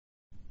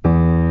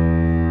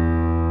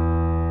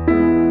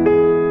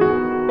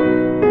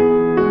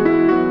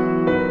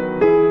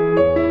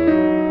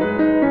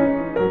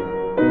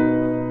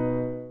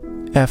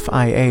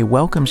FIA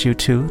welcomes you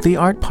to The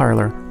Art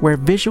Parlor, where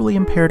visually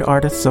impaired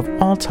artists of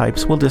all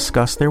types will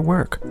discuss their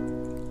work.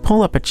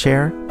 Pull up a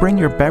chair, bring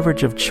your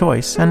beverage of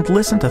choice, and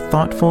listen to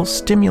thoughtful,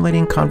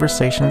 stimulating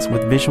conversations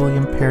with visually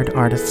impaired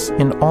artists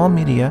in all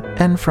media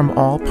and from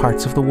all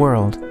parts of the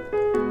world.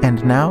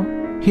 And now,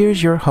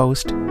 here's your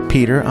host,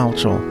 Peter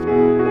Altschul.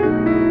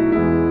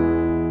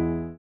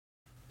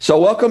 So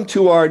welcome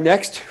to our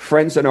next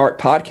Friends in Art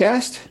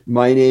podcast.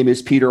 My name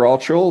is Peter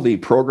Altschul, the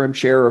program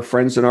chair of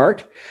Friends in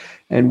Art,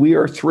 and we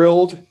are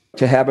thrilled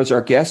to have as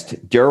our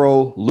guest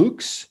Darrow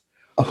Loucks,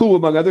 who,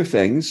 among other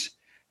things,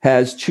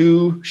 has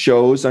two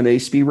shows on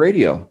ACB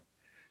Radio.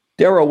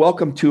 Darrow,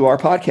 welcome to our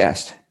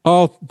podcast.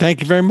 Oh, thank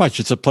you very much.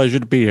 It's a pleasure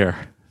to be here.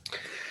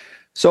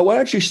 So why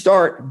don't you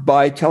start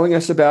by telling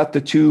us about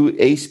the two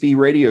ACB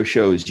radio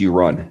shows you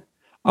run?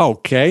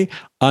 Okay.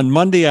 On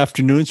Monday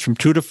afternoons from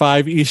 2 to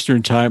 5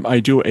 Eastern Time, I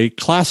do a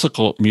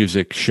classical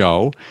music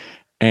show.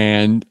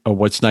 And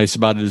what's nice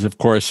about it is, of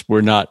course,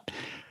 we're not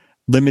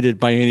limited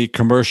by any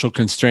commercial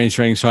constraints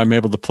or anything, so I'm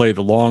able to play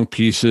the long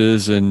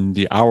pieces and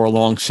the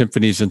hour-long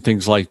symphonies and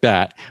things like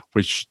that,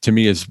 which to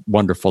me is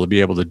wonderful to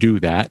be able to do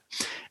that.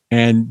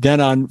 And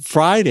then on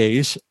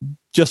Fridays,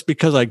 just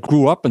because I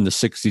grew up in the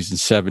 60s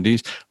and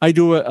 70s, I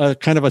do a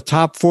kind of a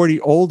top 40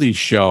 oldies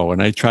show,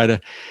 and I try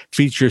to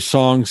feature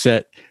songs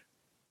that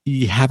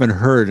you haven't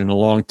heard in a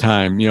long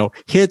time,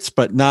 hits,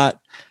 but not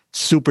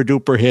super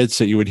duper hits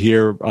that you would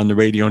hear on the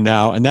radio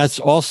now. And that's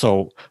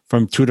also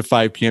from 2 to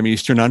 5 p.m.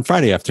 Eastern on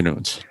Friday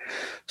afternoons.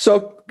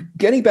 So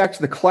getting back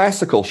to the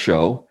classical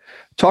show,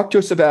 talk to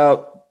us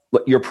about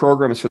your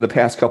programs for the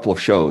past couple of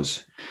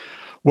shows.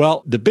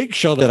 Well, the big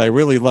show that I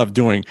really loved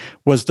doing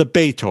was the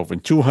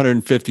Beethoven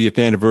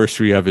 250th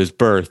anniversary of his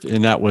birth.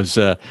 And that was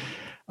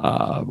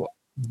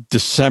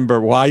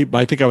December. Well, I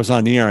think I was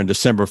on the air on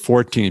December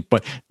 14th,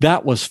 but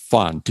that was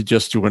fun to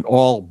just do an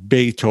all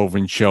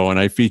Beethoven show. And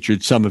I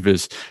featured some of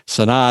his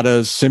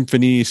sonatas,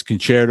 symphonies,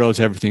 concertos,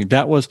 everything.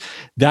 That was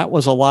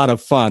a lot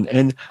of fun.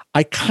 And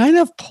I kind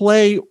of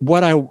play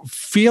what I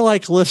feel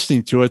like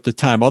listening to at the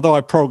time, although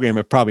I program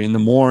it probably in the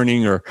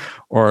morning or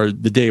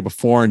the day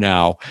before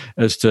now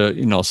as to,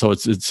 so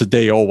it's a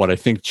day old what I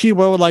think,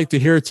 what I would like to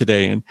hear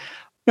today. And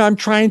I'm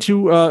trying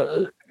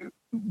to,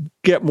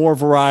 get more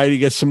variety,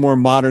 get some more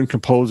modern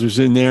composers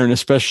in there, and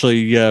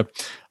especially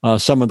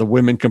some of the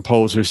women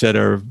composers that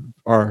are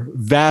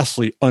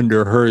vastly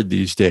underheard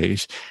these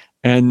days.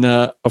 And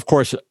of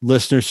course,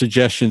 listener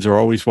suggestions are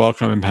always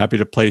welcome. I'm happy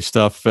to play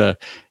stuff, the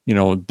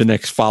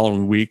next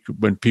following week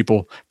when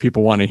people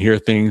want to hear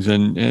things,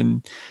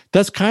 and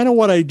that's kind of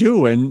what I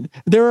do. And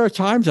there are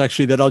times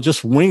actually that I'll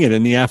just wing it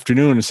in the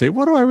afternoon and say,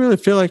 what do I really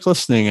feel like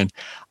listening? And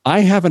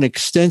I have an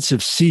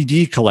extensive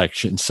CD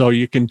collection, so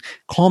you can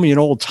call me an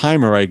old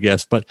timer, I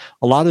guess, but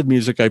a lot of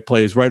music I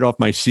play is right off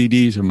my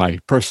CDs and my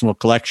personal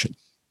collection.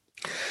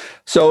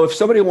 So if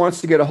somebody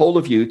wants to get a hold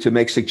of you to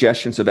make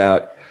suggestions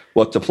about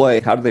what to play,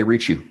 how do they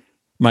reach you?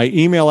 My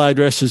email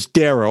address is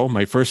Darrow,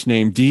 my first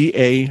name,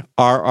 DARROW,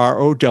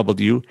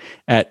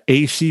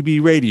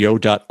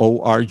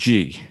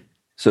 @acbradio.org.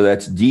 So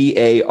that's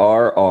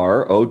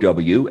DARROW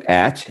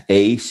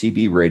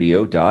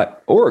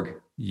 @acbradio.org.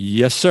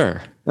 Yes,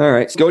 sir. All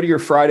right. So go to your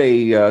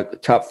Friday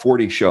top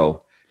 40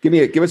 show.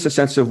 Give us a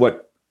sense of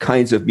what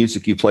kinds of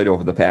music you played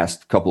over the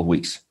past couple of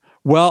weeks.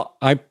 Well,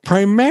 I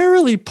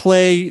primarily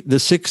play the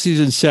 60s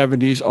and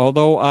 70s,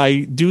 although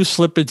I do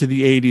slip into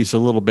the 80s a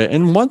little bit.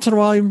 And once in a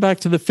while, even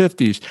back to the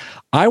 50s.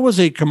 I was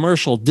a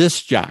commercial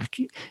disc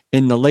jockey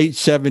in the late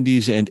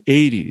 70s and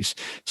 80s.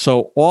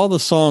 So all the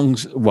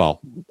songs,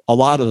 well, a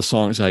lot of the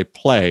songs I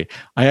play,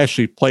 I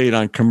actually played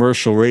on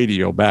commercial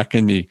radio back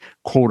in the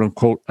quote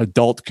unquote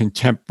adult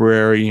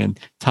contemporary and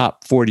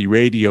top 40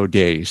 radio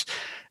days.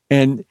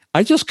 And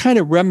I just kind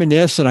of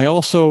reminisce, and I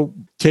also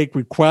take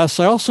requests.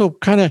 I also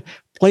kind of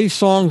play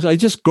songs. I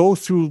just go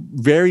through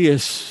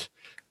various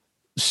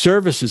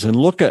services and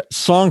look at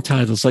song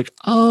titles like,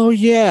 oh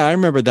yeah, I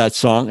remember that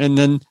song, and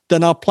then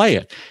I'll play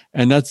it.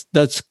 And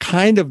that's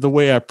kind of the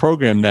way I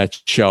program that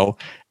show.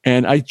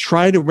 And I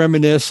try to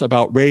reminisce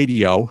about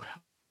radio.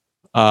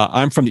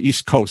 I'm from the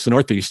East Coast, the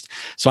Northeast,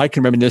 so I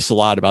can reminisce a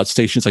lot about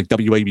stations like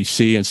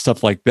WABC and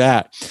stuff like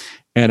that.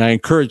 And I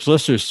encourage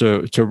listeners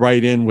to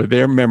write in with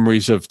their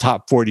memories of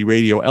top 40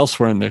 radio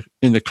elsewhere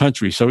in the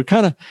country. So we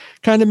kind of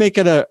make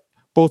it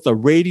both a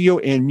radio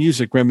and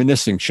music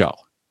reminiscing show.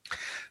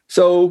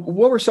 So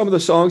what were some of the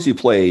songs you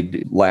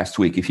played last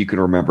week, if you can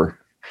remember?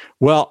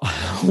 Well,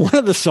 one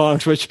of the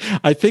songs, which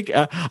I think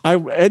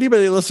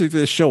anybody listening to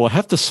this show will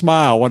have to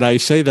smile when I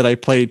say that I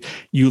played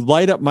You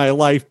Light Up My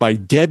Life by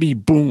Debbie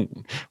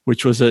Boone,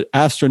 which was an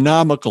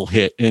astronomical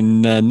hit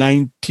in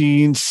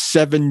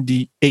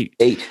 1978.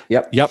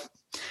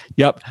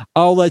 Yep.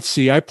 Oh, let's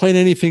see. I played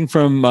anything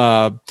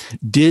from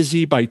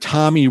Dizzy by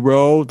Tommy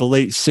Rowe, the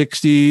late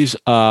 60s.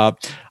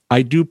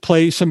 I do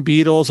play some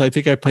Beatles. I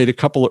think I played a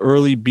couple of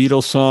early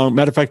Beatles songs.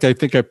 Matter of fact, I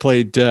think I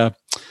played Roll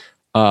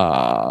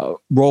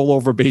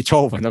Over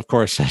Beethoven, of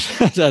course.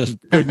 That has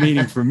good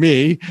meaning for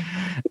me.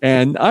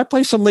 And I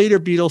play some later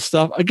Beatles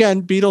stuff.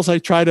 Again, Beatles, I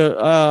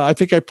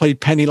think I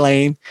played Penny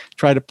Lane,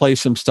 try to play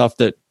some stuff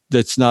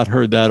that's not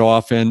heard that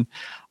often.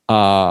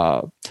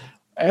 I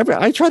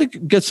try to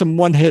get some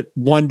one-hit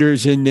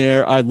wonders in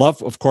there. I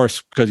love, of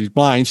course, because he's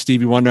blind,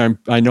 Stevie Wonder.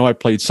 I know I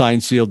played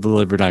Signed, Sealed,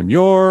 Delivered, I'm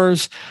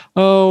Yours.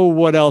 Oh,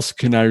 what else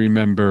can I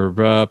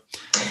remember?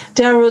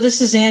 Darrow,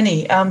 this is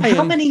Annie. How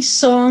Annie. many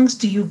songs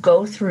do you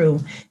go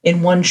through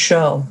in one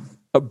show?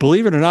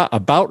 Believe it or not,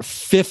 about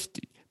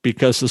 50,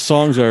 because the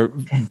songs are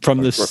from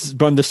the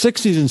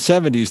 60s and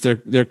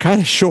 70s. They're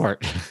kind of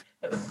short.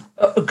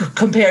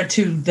 Compared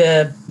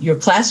to your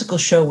classical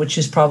show, which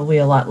is probably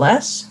a lot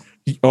less.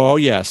 Oh,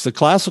 yes. The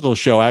classical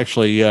show,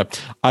 actually,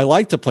 I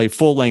like to play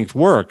full-length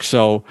work.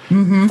 So,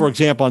 for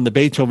example, on the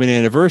Beethoven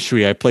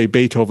anniversary, I played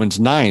Beethoven's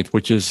Ninth,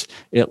 which is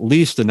at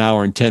least an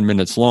hour and 10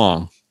 minutes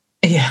long.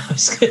 Yeah, I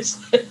was going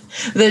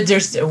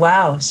to say,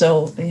 wow.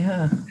 So,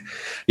 yeah.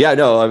 Yeah,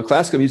 no,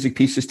 classical music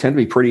pieces tend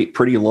to be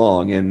pretty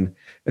long, and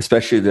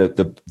especially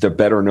the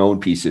better-known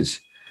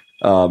pieces.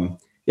 Have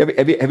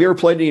you ever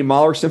played any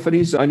Mahler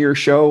symphonies on your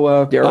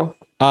show, Darrow?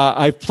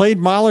 I played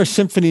Mahler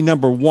Symphony No.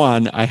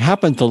 1. I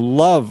happen to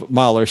love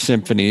Mahler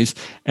symphonies,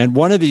 and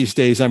one of these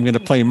days I'm going to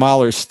play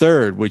Mahler's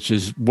Third, which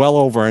is well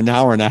over an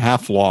hour and a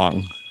half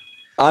long.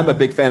 I'm a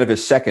big fan of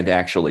his second,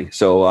 actually.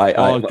 So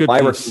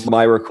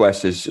my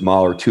request is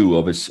Mahler 2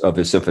 of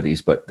his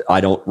symphonies, but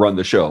I don't run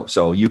the show,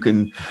 so you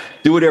can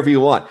do whatever you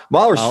want.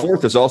 Mahler's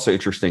Fourth is also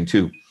interesting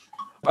too.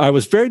 I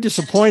was very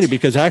disappointed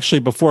because actually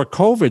before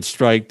COVID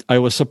struck, I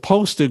was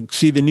supposed to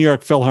see the New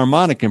York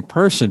Philharmonic in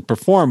person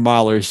perform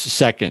Mahler's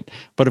Second,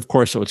 but of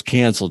course it was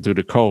canceled due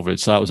to COVID,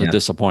 so that was a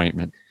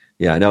disappointment.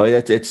 Yeah, no,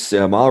 it's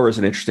Mahler is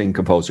an interesting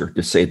composer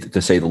to say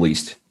the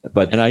least.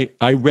 And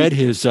I read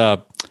his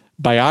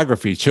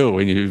biography too,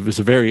 and he was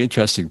a very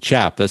interesting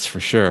chap, that's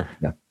for sure.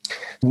 Yeah.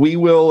 We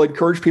will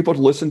encourage people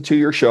to listen to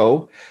your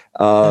show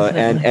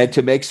and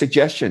to make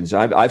suggestions.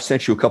 I've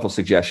sent you a couple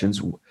suggestions,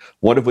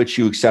 one of which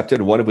you accepted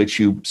and one of which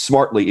you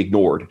smartly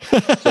ignored.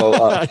 So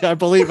I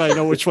believe I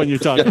know which one you're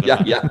talking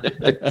about. Yeah.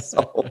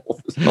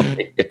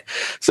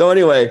 So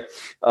anyway,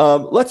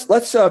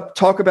 let's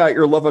talk about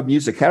your love of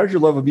music. How did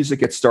your love of music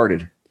get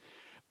started?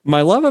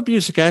 My love of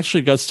music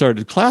actually got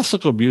started.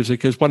 Classical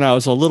music is when I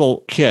was a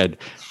little kid.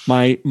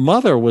 My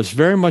mother was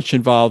very much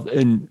involved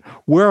in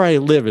where I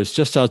live is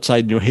just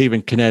outside New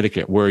Haven,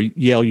 Connecticut, where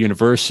Yale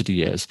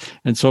University is.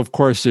 And so, of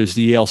course, there's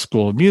the Yale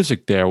School of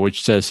Music there,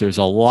 which says there's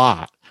a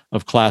lot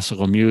of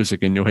classical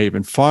music in New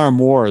Haven, far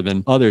more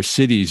than other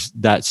cities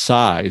that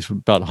size,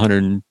 about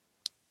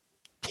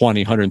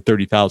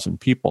 130,000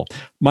 people.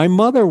 My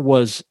mother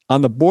was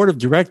on the board of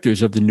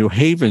directors of the New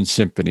Haven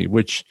Symphony,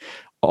 which,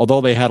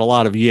 although they had a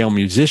lot of Yale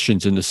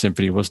musicians in the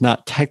symphony, was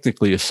not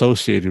technically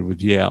associated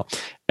with Yale.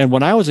 And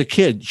when I was a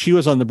kid, she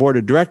was on the board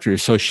of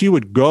directors, so she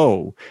would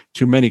go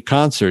to many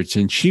concerts,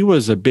 and she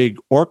was a big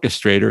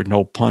orchestrator,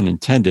 no pun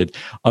intended,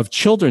 of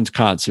children's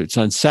concerts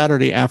on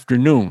Saturday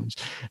afternoons.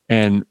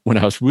 And when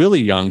I was really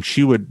young,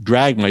 she would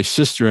drag my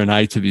sister and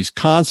I to these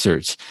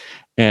concerts.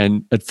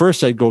 And at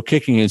first I'd go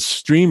kicking and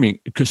screaming.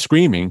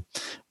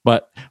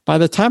 But by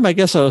the time I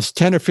guess I was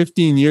 10 or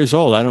 15 years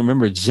old, I don't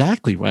remember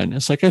exactly when,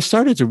 it's like I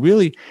started to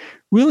really,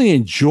 really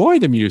enjoy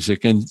the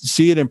music and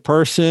see it in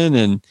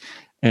person.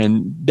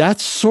 And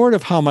that's sort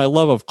of how my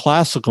love of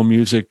classical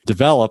music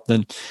developed.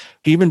 And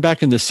even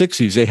back in the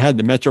 60s, they had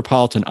the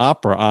Metropolitan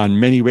Opera on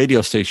many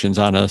radio stations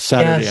on a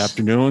Saturday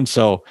afternoon.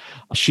 So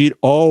she'd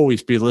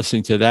always be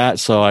listening to that.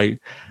 So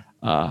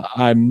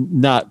I'm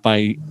not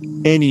by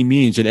any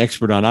means an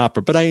expert on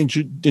opera, but I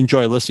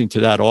enjoy listening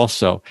to that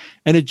also.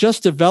 And it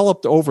just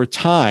developed over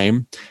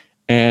time.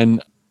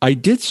 And I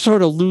did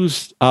sort of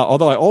lose,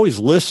 although I always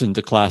listened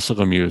to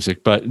classical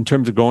music, but in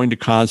terms of going to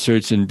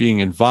concerts and being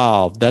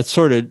involved, that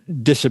sort of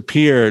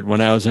disappeared when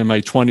I was in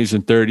my 20s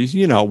and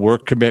 30s,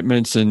 work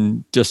commitments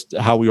and just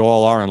how we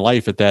all are in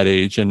life at that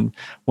age. And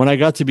when I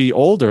got to be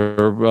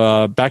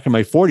older, back in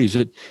my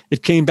 40s,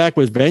 it came back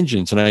with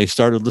vengeance, and I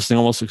started listening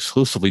almost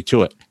exclusively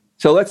to it.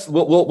 So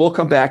we'll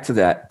come back to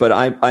that. But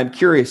I'm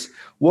curious,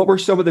 what were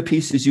some of the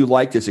pieces you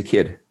liked as a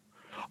kid?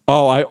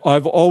 Oh,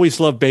 I've always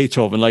loved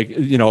Beethoven. Like,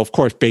 of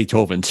course,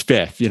 Beethoven's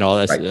Fifth.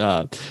 That's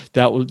right.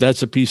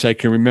 That's a piece I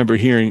can remember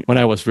hearing when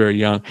I was very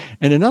young.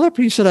 And another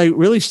piece that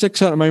really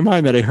sticks out in my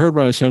mind that I heard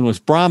when I was young was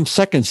Brahms'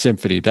 Second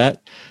Symphony. And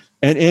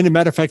as a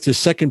matter of fact, his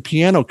Second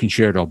Piano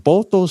Concerto.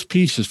 Both those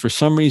pieces, for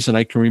some reason,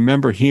 I can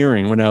remember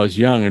hearing when I was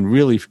young and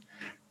really,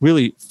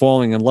 really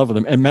falling in love with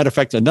them. And matter of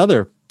fact,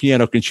 another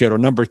Piano Concerto,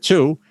 number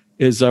 2.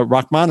 Is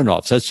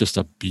Rachmaninoff's. That's just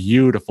a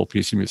beautiful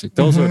piece of music.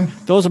 Those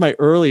are my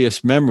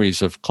earliest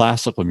memories of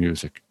classical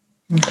music.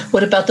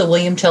 What about the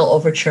William Tell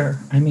Overture?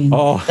 I mean,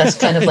 that's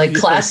kind of like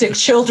classic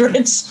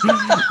children's.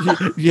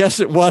 Yes,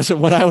 it was. And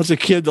when I was a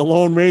kid, the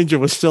Lone Ranger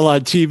was still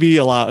on TV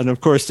a lot, and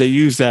of course, they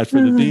used that for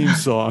the theme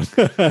song.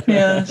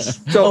 Yes,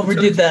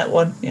 overdid that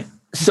one. Yeah.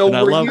 So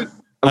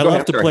I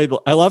love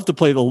to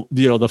play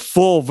the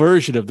full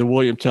version of the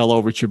William Tell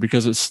Overture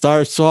because it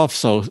starts off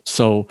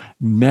so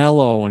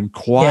mellow and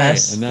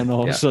quiet, and then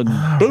all of a sudden,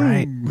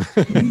 boom!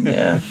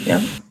 Right.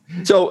 Yeah.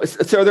 So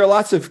there are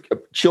lots of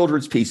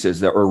children's pieces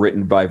that were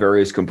written by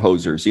various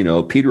composers.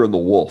 Peter and the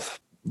Wolf.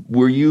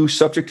 Were you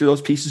subject to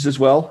those pieces as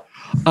well?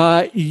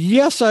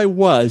 Yes, I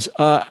was.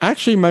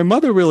 Actually, my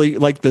mother really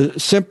liked the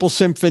Simple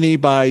Symphony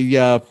by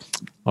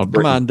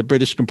the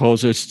British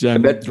composer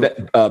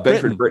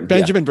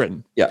Benjamin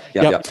Britten. Yeah.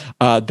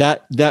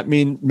 That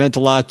meant a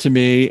lot to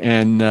me,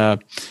 and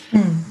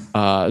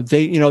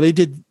they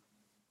did.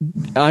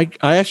 I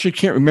actually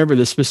can't remember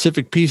the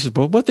specific pieces,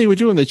 but what they would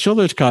do in the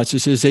children's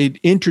concerts is they'd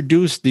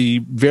introduce the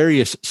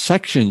various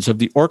sections of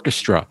the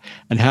orchestra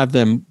and have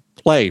them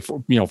play.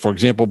 For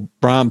example,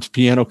 Brahms'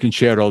 piano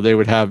concerto, they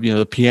would have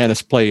the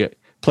pianist play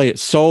it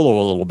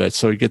solo a little bit,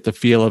 so you get the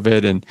feel of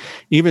it. And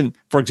even,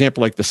 for example,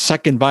 like the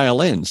second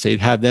violins,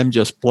 they'd have them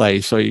just play,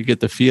 so you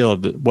get the feel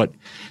of what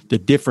the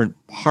different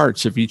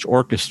parts of each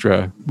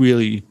orchestra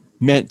really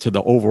meant to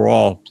the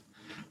overall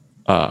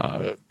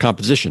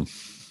composition.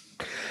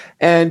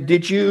 And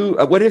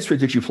what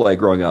instrument did you play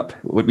growing up?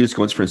 What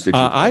musical instruments did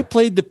you play? I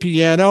played the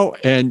piano,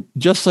 and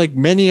just like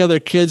many other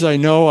kids I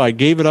know, I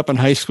gave it up in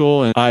high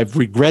school, and I've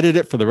regretted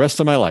it for the rest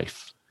of my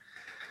life.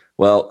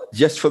 Well,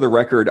 just for the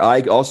record,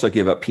 I also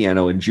gave up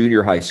piano in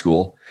junior high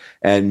school,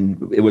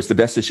 and it was the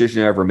best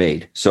decision I ever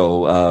made.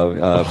 So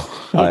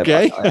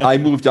okay. I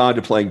moved on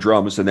to playing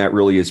drums, and that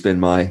really has been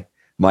my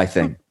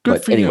thing.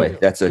 Good but anyway,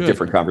 that's a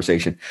different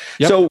conversation.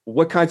 Yep. So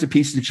what kinds of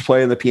pieces did you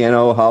play on the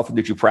piano? How often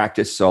did you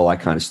practice? All that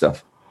kind of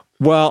stuff.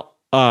 Well,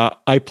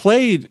 I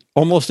played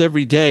almost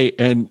every day,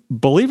 and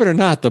believe it or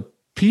not, the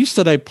piece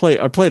that I played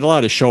a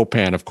lot of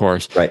Chopin, of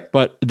course. Right.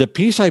 But the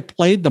piece I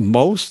played the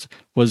most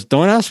was,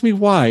 don't ask me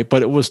why,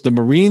 but it was the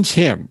Marines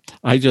hymn.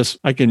 I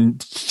can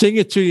sing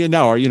it to you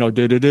now, or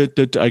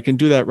I can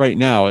do that right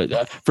now.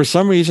 For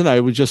some reason, I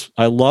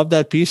love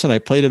that piece, and I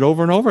played it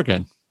over and over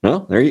again.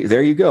 Well, there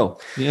you go.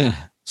 Yeah.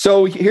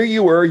 So here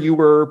you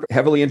were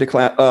heavily into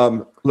class.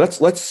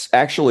 Let's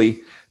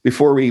actually,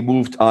 before we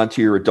moved on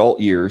to your adult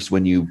years,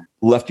 when you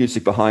left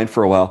music behind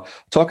for a while,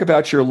 talk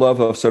about your love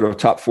of sort of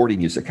top 40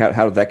 music.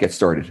 How did that get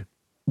started?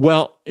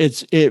 Well,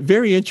 it's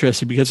very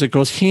interesting because it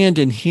goes hand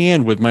in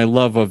hand with my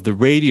love of the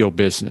radio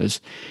business,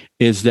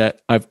 is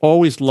that I've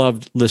always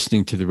loved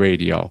listening to the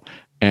radio.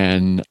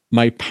 And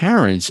my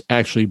parents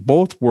actually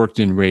both worked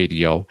in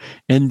radio,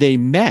 and they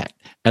met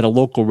at a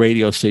local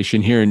radio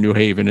station here in New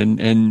Haven.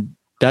 And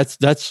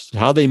that's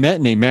how they met,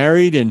 and they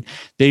married, and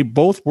they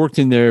both worked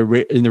in the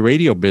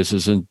radio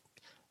business. And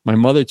my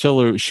mother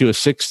till she was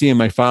 60, and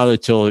my father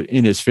till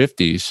in his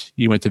 50s.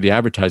 He went to the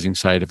advertising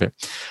side of it.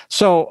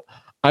 So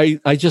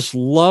I just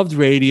loved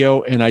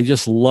radio, and I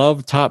just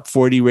loved top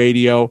 40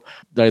 radio.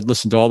 I'd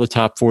listen to all the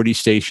top 40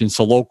 stations,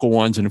 the local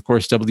ones, and of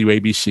course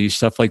WABC,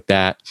 stuff like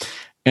that.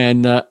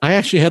 And I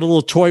actually had a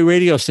little toy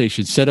radio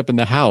station set up in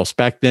the house.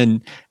 Back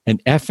then, an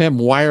FM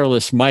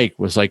wireless mic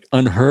was like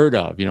unheard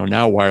of.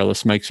 Now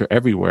wireless mics are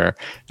everywhere.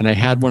 And I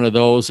had one of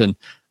those, and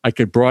I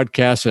could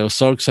broadcast. I was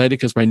so excited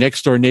because my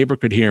next door neighbor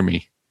could hear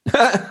me.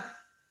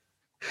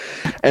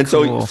 And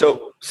cool.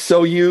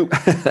 so you,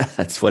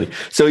 that's funny.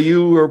 So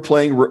you were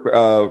playing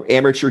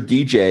amateur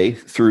DJ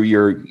through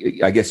your,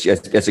 I guess,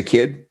 as a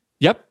kid?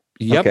 Yep.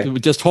 Okay.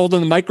 Just holding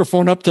the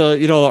microphone up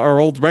to, our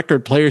old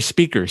record player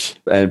speakers.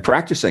 And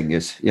practicing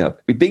is,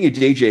 being a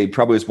DJ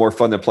probably was more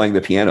fun than playing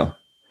the piano.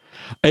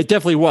 It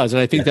definitely was.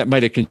 And I think that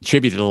might have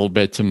contributed a little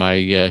bit to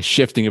my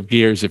shifting of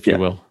gears, if you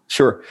will.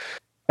 Sure.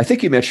 I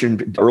think you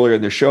mentioned earlier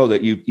in the show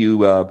that you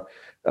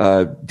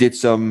did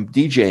some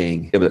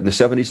DJing in the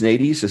 70s and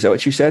 80s. Is that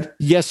what you said?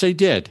 Yes, I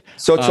did.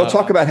 So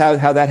talk about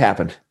how that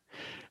happened.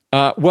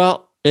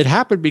 Well, it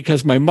happened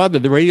because my mother,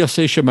 the radio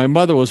station my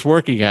mother was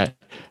working at,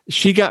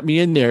 she got me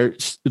in there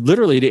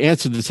literally to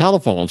answer the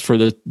telephones for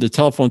the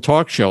telephone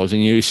talk shows,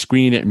 and you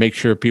screen it and make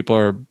sure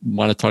people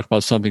want to talk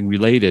about something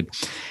related.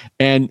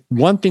 And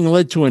one thing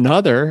led to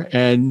another.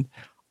 And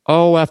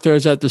after I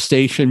was at the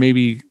station,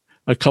 maybe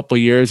a couple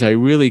of years, I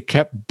really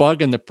kept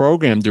bugging the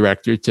program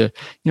director to,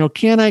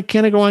 can I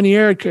go on the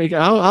air?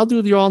 I'll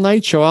do the all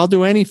night show. I'll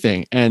do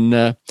anything.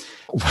 And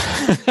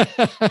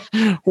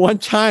one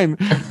time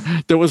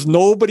there was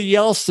nobody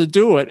else to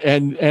do it,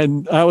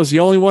 and I was the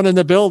only one in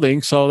the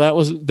building. So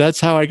that's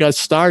how I got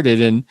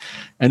started.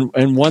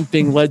 And one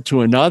thing led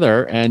to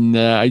another, and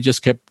I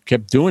just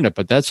kept doing it.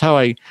 But that's how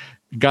I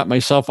got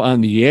myself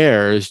on the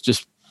air. Is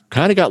just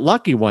kind of got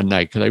lucky one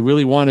night because I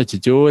really wanted to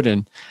do it.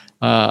 And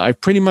I've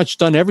pretty much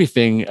done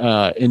everything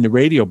in the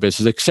radio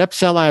business except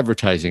sell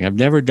advertising. I've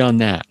never done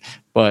that.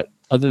 But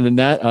other than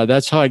that,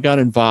 that's how I got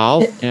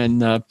involved. And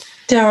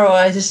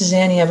Darrow, this is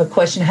Annie. I have a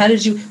question.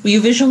 Were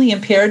you visually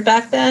impaired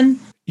back then?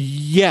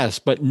 Yes,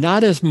 but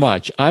not as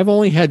much. I've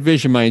only had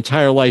vision my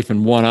entire life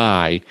in one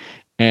eye,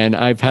 and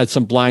I've had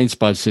some blind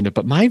spots in it.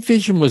 But my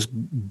vision was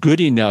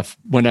good enough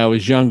when I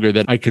was younger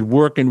that I could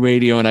work in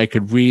radio and I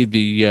could read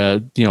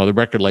the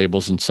record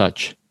labels and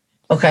such.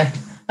 Okay.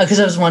 Because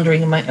I was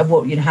wondering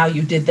how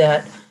you did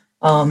that,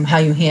 how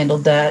you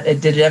handled that.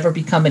 Did it ever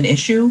become an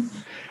issue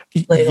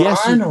later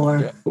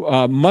on?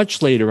 Or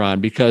much later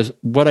on, because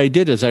what I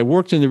did is I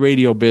worked in the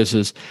radio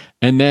business,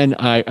 and then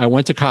I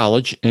went to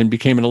college and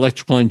became an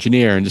electrical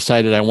engineer and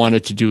decided I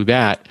wanted to do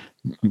that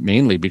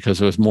mainly because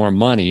there was more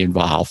money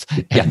involved.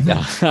 And,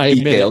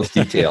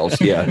 Details.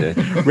 Yeah.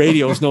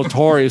 Radio is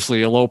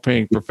notoriously a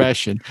low-paying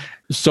profession.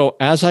 So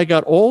as I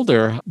got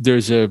older,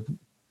 there's a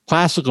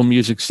classical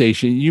music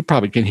station. You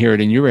probably can hear it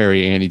in your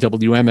area, Annie,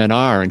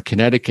 WMNR in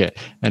Connecticut.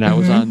 And I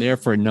was on there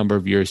for a number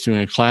of years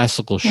doing a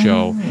classical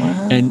show. Oh,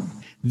 wow. And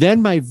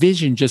then my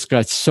vision just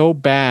got so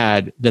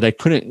bad that I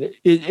couldn't,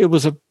 it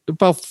was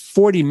about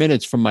 40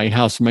 minutes from my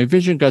house. My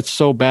vision got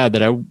so bad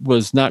that I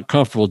was not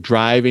comfortable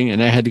driving,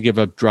 and I had to give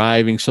up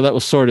driving. So that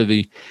was sort of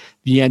the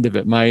end of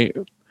it. My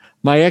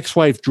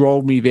ex-wife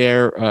drove me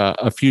there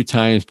a few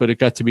times, but it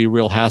got to be a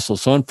real hassle.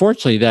 So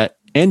unfortunately, that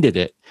ended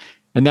it.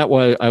 And that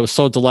was, I was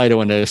so delighted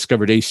when I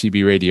discovered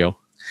ACB radio.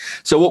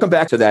 So we'll come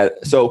back to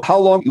that. So how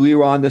long were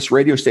you on this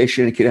radio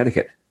station in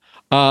Connecticut?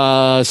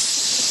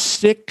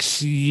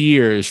 6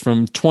 years,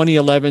 from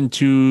 2011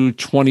 to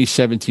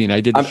 2017.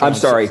 I'm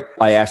sorry,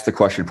 I asked the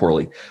question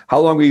poorly. How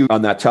long were you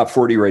on that top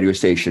 40 radio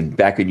station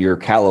back in your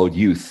callowed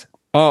youth?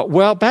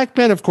 Well, back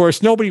then, of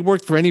course, nobody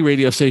worked for any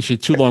radio station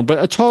too long,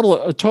 but a total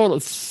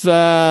of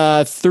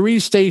 3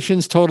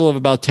 stations, total of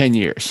about 10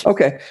 years.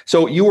 Okay,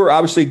 so you were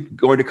obviously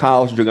going to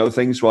college and doing other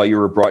things while you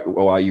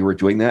were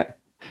doing that.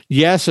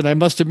 Yes, and I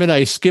must admit,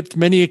 I skipped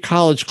many a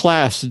college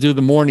class to do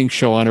the morning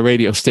show on a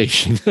radio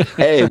station.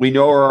 Hey, we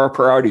know where our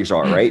priorities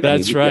are, right?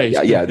 That's right.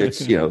 Yeah,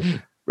 that's,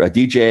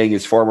 DJing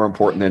is far more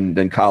important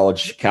than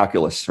college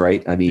calculus,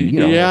 right? I mean,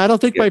 Yeah, I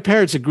don't think my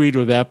parents agreed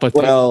with that, but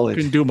they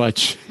couldn't do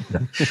much.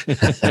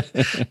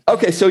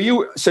 Okay, so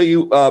you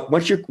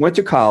once you went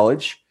to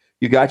college,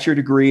 you got your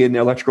degree in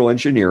electrical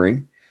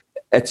engineering.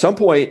 At some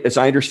point, as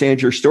I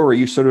understand your story,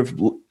 you sort of,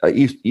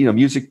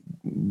 music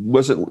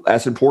wasn't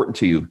as important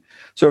to you.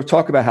 So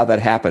talk about how that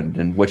happened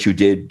and what you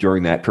did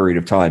during that period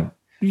of time.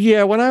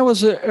 Yeah, when I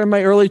was in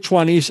my early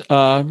 20s,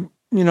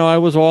 I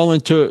was all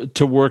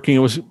into working. It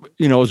was,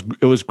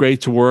 it was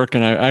great to work,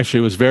 and I actually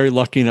was very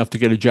lucky enough to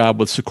get a job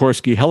with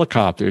Sikorsky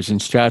Helicopters in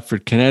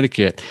Stratford,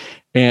 Connecticut.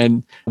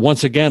 And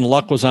once again,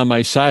 luck was on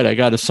my side. I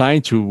got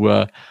assigned to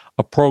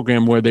a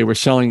program where they were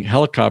selling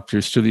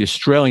helicopters to the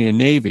Australian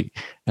Navy,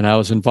 and I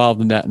was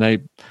involved in that.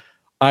 And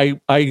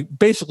I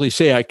basically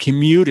say I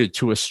commuted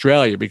to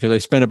Australia because I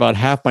spent about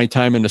half my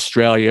time in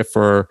Australia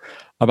for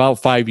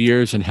about 5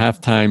 years and half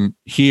time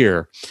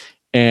here.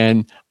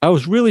 And I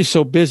was really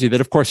so busy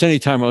that, of course,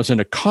 anytime I was in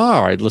a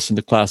car, I'd listen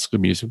to classical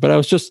music, but I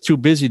was just too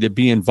busy to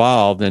be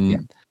involved.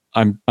 And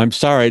I'm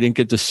sorry I didn't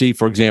get to see,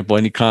 for example,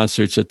 any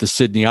concerts at the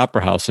Sydney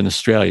Opera House in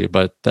Australia,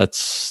 but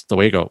that's the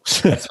way it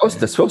goes. It's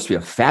supposed to be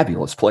a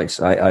fabulous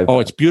place.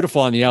 It's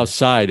beautiful on the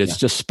outside. It's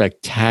just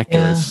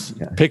spectacular.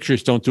 Yeah.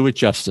 Pictures don't do it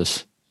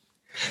justice.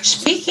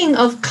 Speaking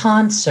of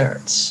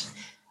concerts,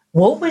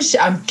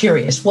 I'm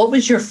curious, what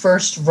was your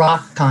first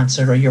rock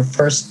concert or your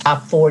first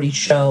top 40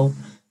 show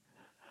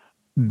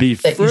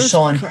that you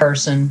saw in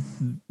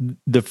person?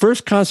 The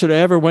first concert I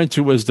ever went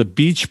to was the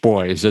Beach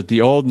Boys at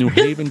the old New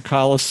Haven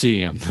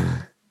Coliseum.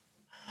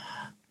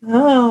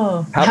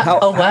 Oh,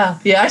 wow.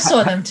 Yeah, I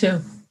saw them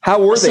too.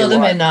 How were they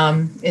live? I saw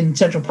them in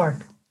Central Park.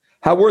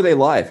 How were they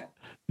live?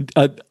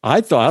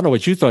 I don't know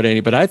what you thought, Annie,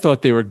 but I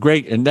thought they were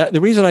great. And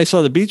the reason I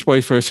saw the Beach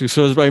Boys first was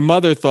because my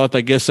mother thought, I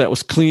guess, that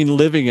was clean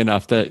living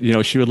enough that,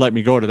 she would let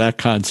me go to that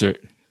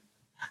concert.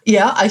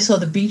 Yeah, I saw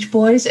the Beach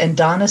Boys and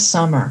Donna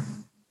Summer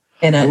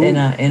in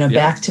a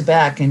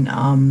back-to-back in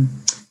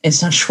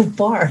Central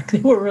Park. They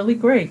were really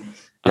great.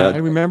 I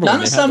remember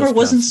Donna Summer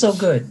wasn't so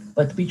good,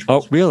 but the Beach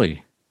Boys. Oh,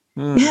 really?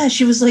 Yeah,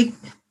 she was like,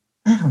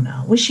 I don't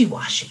know,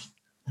 wishy-washy.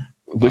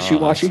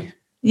 Wishy-washy?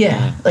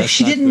 Yeah, like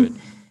she didn't.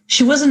 Good.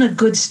 She wasn't a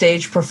good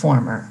stage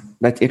performer.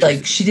 That's interesting.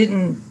 Like she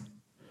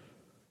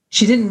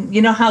didn't,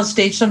 you know how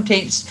stage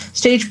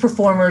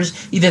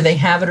performers, either they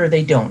have it or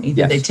they don't.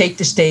 Either they take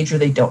the stage or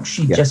they don't.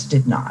 She just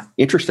did not.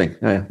 Interesting.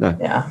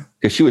 Yeah.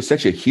 Because she was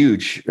such a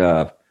huge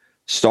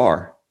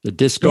star. The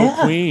disco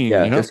queen.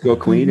 Yeah, disco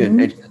queen.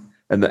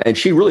 Mm-hmm. And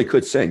she really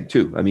could sing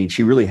too. I mean,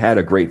 she really had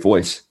a great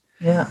voice.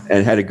 Yeah.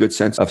 And had a good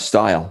sense of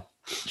style.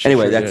 She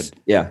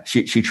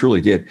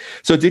truly did.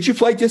 So did you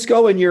play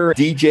disco in your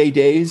DJ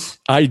days?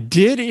 I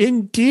did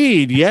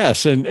indeed,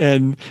 yes.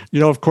 And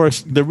of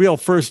course, the real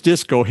first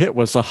disco hit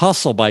was The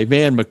Hustle by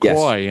Van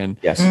McCoy.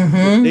 Yes. And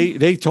Mm-hmm.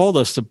 they told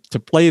us to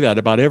play that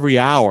about every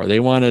hour.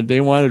 They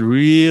wanted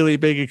really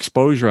big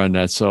exposure on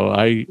that. So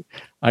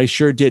I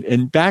sure did.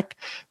 And back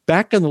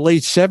in the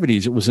late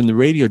 70s, it was in the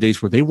radio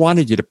days where they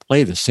wanted you to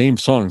play the same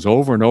songs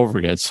over and over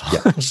again. So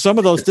some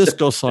of those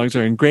disco songs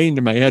are ingrained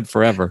in my head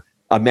forever.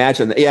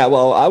 Imagine that. Yeah,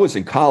 well, I was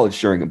in college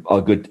during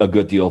a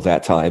good deal of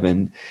that time,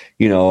 and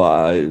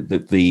I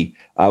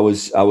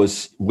was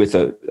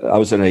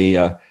in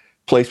a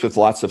place with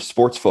lots of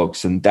sports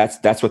folks, and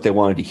that's what they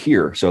wanted to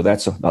hear. So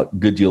that's a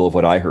good deal of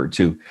what I heard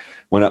too,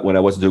 when I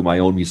wasn't doing my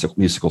own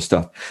musical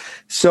stuff.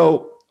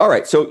 So all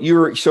right, so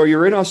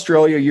you're in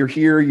Australia, you're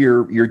here,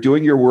 you're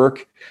doing your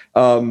work.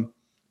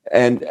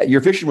 And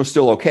your vision was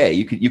still okay.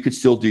 You could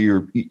still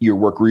do your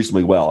work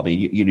reasonably well. I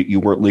mean, you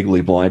weren't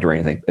legally blind or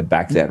anything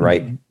back then,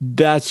 right?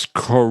 That's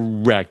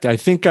correct. I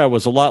think I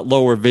was a lot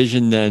lower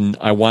vision than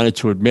I wanted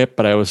to admit,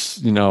 but I was,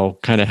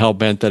 kind of hell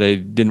bent that I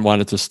didn't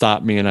want it to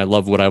stop me, and I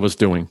loved what I was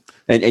doing.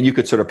 And you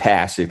could sort of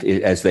pass,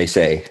 as they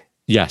say.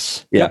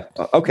 Yes. Yeah.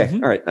 Yep. Okay.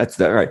 Mm-hmm. All right. That's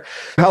that. All right.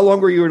 How long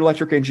were you an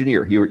electric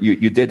engineer?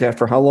 You did that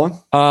for how long?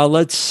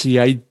 Let's see.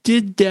 I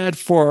did that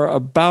for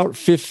about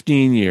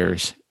 15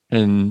 years,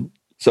 and.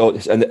 So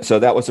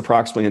that was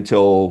approximately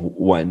until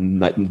when,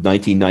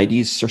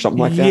 1990s or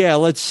something like that? Yeah,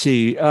 let's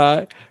see.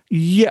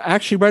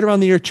 Actually, right around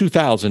the year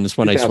 2000 is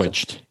when 2000. I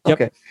switched.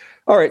 Yep. Okay.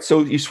 All right.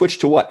 So you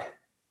switched to what?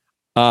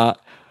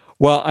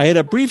 Well, I had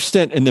a brief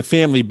stint in the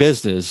family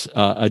business,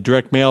 a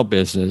direct mail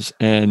business,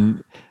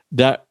 and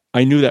that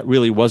I knew that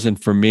really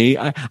wasn't for me.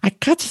 I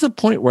got to the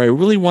point where I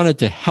really wanted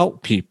to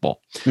help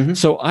people. Mm-hmm.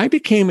 So I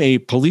became a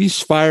police,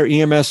 fire,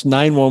 EMS,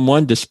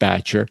 911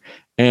 dispatcher.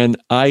 And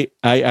I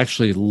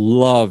actually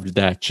loved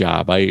that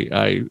job.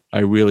 I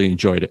really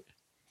enjoyed it.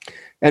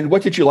 And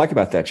what did you like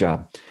about that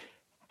job?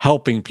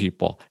 Helping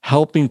people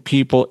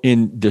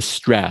in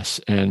distress.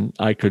 And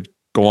I could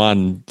go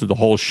on to the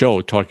whole show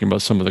talking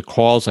about some of the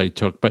calls I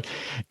took, but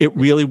it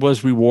really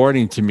was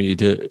rewarding to me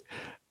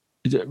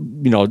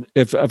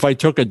if I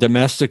took a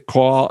domestic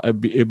call,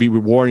 it'd be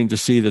rewarding to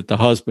see that the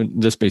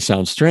husband, this may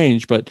sound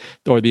strange,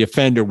 or the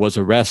offender was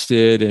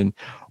arrested,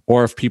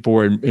 or if people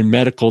were in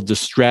medical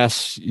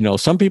distress,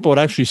 some people would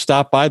actually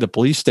stop by the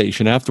police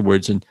station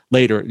afterwards and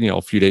later,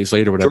 a few days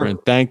later, whatever,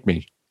 and thank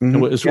me.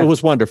 Mm-hmm. It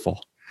was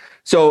wonderful.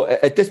 So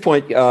at this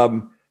point,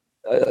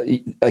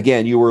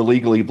 again, you were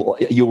legally,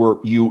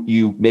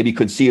 you maybe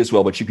couldn't see as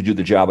well, but you could do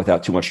the job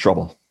without too much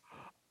trouble.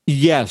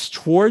 Yes.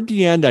 Toward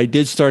the end, I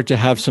did start to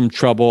have some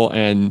trouble,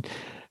 and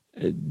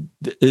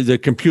the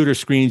computer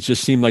screens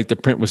just seemed like the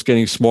print was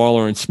getting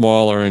smaller and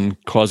smaller and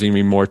causing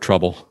me more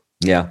trouble.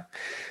 Yeah.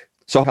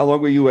 So how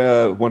long were you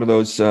one of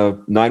those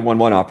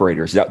 911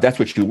 operators? That's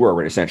what you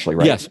were, essentially,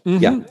 right? Yes.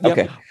 Mm-hmm. Yeah. Yep.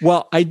 Okay.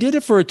 Well, I did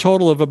it for a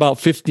total of about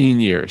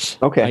 15 years.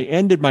 Okay. I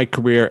ended my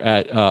career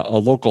at a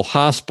local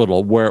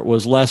hospital where it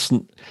was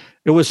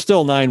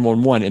still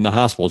 911 in the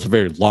hospital. It's a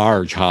very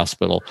large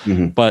hospital,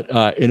 mm-hmm. but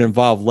it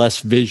involved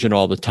less vision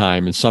all the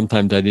time. And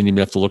sometimes I didn't even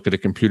have to look at a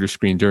computer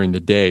screen during the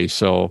day.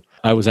 So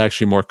I was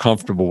actually more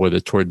comfortable with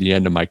it toward the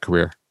end of my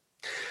career.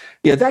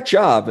 Yeah, that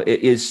job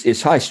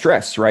is high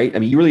stress, right? I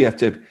mean, you really have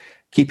to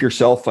keep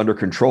yourself under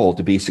control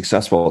to be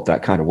successful at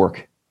that kind of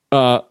work.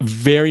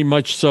 Very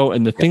much so.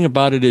 And the thing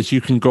about it is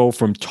you can go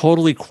from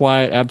totally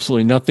quiet,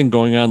 absolutely nothing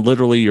going on,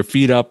 literally your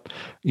feet up,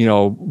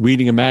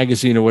 reading a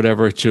magazine or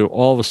whatever, to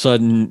all of a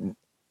sudden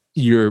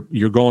you're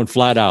going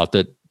flat out,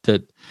 that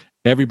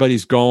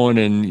everybody's going,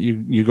 and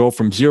you go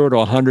from 0 to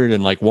 100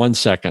 in like 1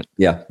 second.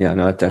 Yeah.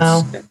 No,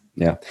 that's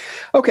yeah.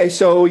 Okay.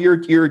 So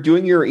you're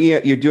doing your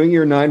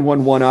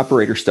 911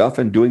 operator stuff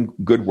and doing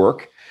good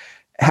work.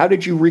 How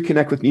did you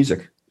reconnect with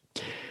music?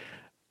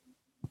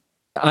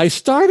 I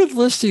started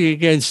listening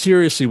again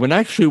seriously when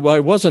I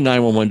was a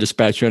 911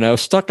 dispatcher, and I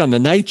was stuck on the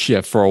night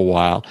shift for a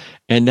while,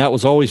 and that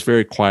was always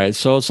very quiet.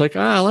 So it's like,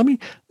 let me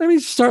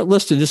start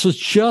listening. This was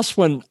just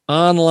when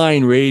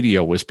online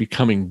radio was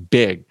becoming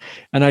big,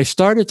 and I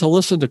started to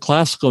listen to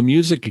classical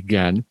music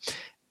again.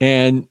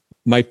 And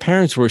my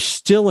parents were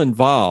still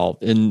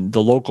involved in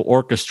the local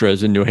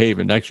orchestras in New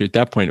Haven. Actually, at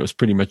that point, it was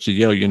pretty much the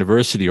Yale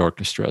University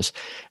orchestras,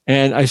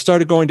 and I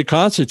started going to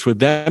concerts with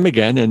them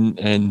again,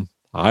 and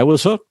I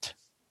was hooked.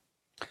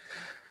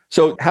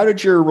 So how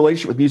did your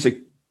relationship with music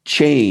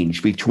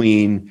change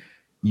between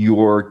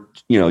your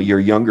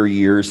younger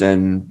years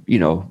and,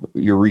 your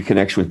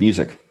reconnection with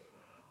music?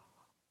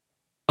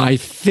 I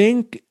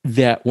think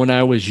that when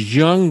I was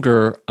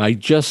younger, I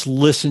just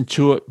listened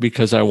to it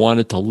because I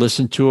wanted to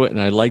listen to it and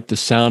I liked the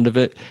sound of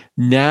it.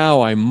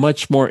 Now I'm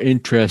much more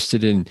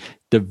interested in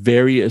the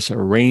various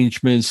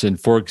arrangements and,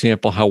 for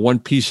example, how one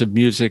piece of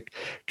music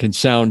can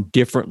sound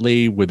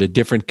differently with a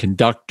different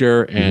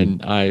conductor. Mm-hmm.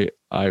 And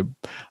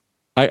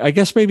I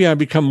guess maybe I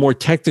become more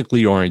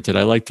technically oriented.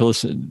 I like to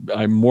listen.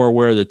 I'm more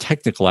aware of the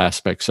technical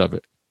aspects of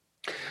it.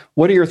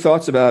 What are your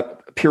thoughts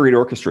about period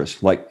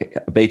orchestras, like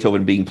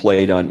Beethoven being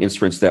played on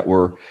instruments that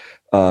were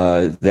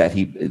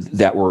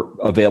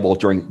available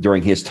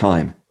during his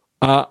time?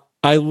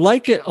 I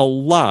like it a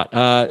lot.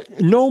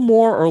 No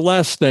more or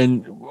less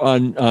than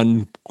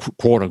on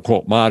quote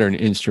unquote modern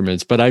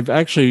instruments. But I've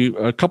actually,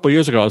 a couple of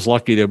years ago, I was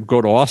lucky to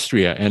go to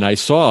Austria, and I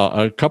saw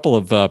a couple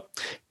of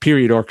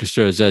period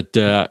orchestras at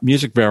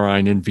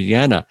Musikverein in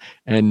Vienna,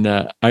 and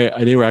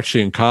they were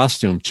actually in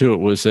costume too. It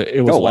was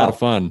a lot of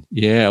fun.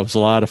 Yeah, it was a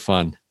lot of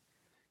fun.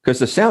 Because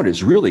the sound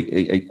is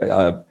really.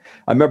 I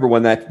remember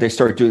when they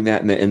started doing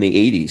that in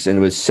the 80s, and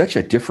it was such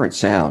a different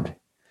sound.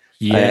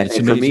 Yeah, it's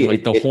amazing. Me,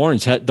 like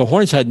the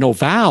horns had no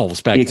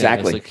valves back then.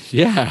 Exactly. Like,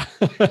 yeah.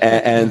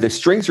 and the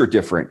strings are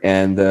different.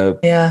 And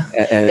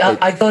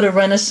I go to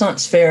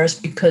Renaissance fairs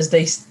because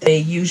they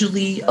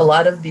usually, a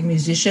lot of the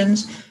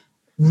musicians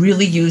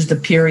really use the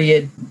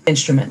period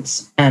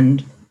instruments,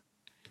 and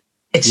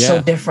it's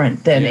so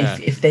different than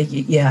if they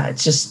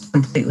it's just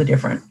completely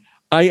different.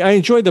 I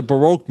enjoy the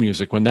Baroque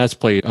music when that's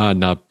played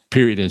on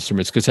period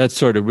instruments, because that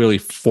sort of really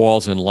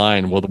falls in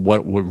line with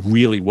what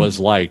really was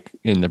like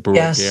in the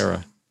Baroque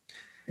era.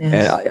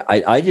 Yes. And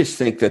I just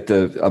think that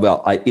the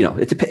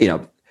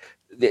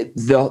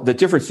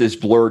difference is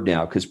blurred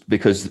now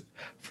because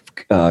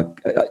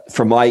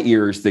from my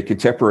ears, the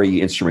contemporary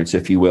instruments,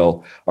 if you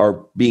will,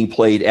 are being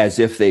played as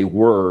if they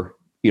were,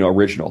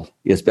 original,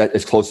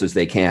 as close as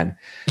they can.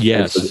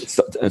 Yes.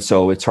 And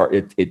so it's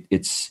hard.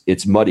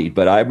 It's muddied.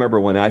 But I remember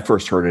when I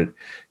first heard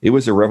it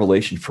was a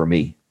revelation for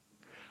me.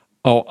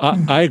 Oh,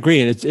 I agree.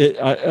 And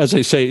as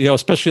I say,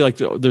 especially like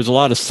there's a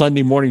lot of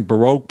Sunday morning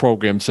Baroque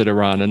programs that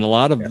are on, and a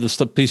lot of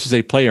the pieces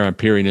they play are on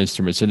period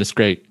instruments, and it's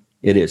great.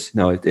 It is.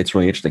 No, it's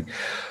really interesting.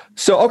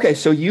 So, okay.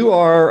 So you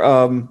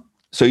are,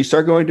 so you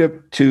start going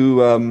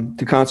to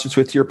concerts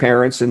with your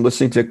parents and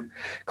listening to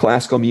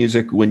classical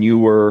music when you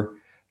were,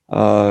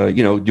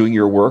 doing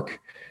your work.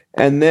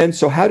 And then,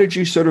 so how did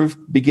you sort of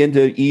begin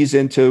to ease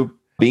into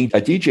being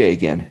a DJ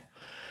again?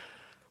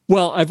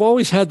 Well, I've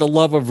always had the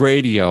love of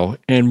radio.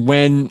 And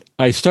when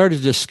I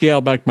started to scale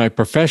back my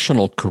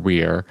professional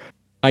career,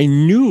 I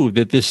knew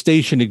that this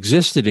station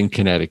existed in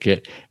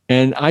Connecticut.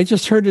 And I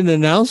just heard an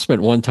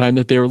announcement one time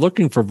that they were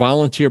looking for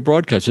volunteer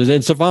broadcasters. And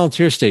it's a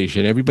volunteer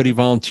station. Everybody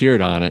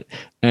volunteered on it.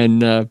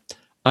 And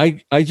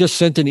I just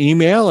sent an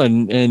email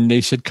and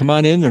they said, come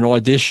on in and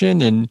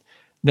audition. And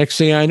next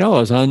thing I know,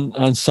 I was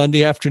on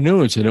Sunday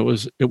afternoons, and it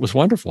was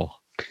wonderful.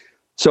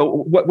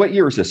 So what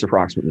year is this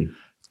approximately?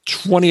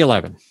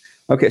 2011.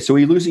 Okay, so were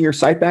you losing your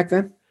sight back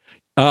then?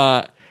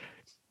 I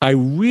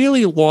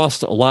really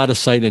lost a lot of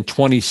sight in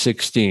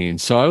 2016,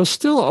 so I was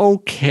still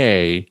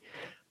okay,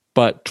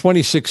 but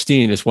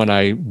 2016 is when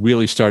I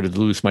really started to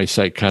lose my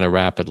sight kind of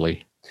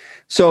rapidly.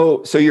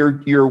 So you're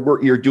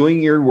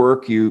doing your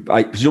work.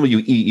 I presume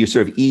you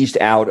sort of eased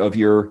out of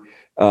your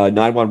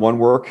 911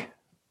 work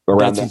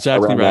around. That's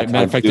exactly right.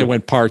 Matter of fact, I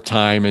went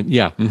part-time, and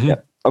yeah.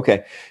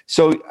 Okay.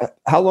 So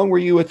how long were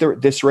you at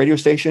this radio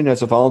station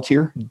as a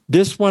volunteer?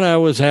 This one I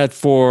was at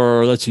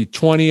for,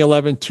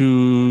 2011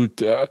 to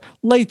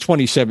late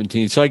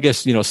 2017. So I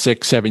guess,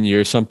 6-7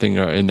 years, something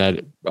in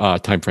that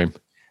time frame.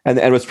 And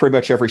it was pretty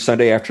much every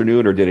Sunday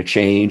afternoon, or did it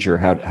change, or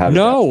how?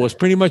 No, it was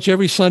pretty much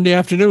every Sunday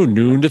afternoon,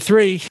 noon to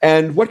 3.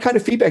 And what kind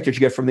of feedback did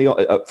you get from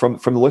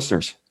the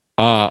listeners?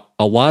 A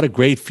lot of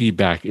great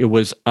feedback.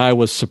 I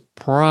was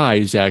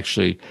surprised,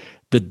 actually,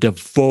 the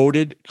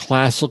devoted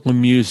classical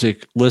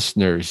music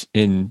listeners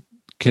in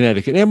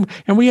Connecticut.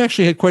 And we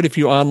actually had quite a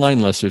few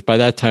online listeners. By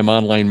that time,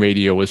 online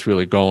radio was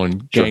really going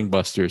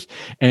gangbusters.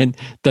 And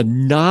the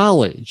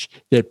knowledge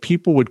that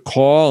people would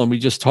call and we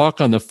just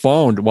talk on the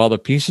phone while the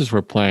pieces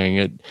were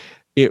playing,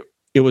 it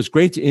was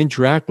great to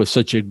interact with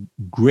such a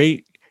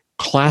great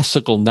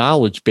classical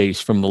knowledge base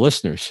from the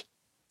listeners.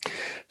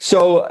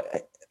 So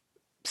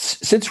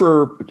since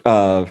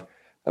our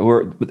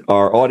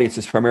audience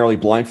is primarily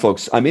blind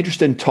folks, I'm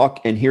interested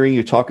in hearing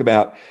you talk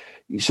about.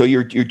 So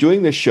you're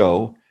doing this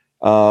show.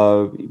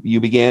 You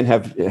began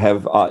have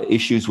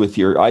issues with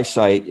your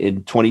eyesight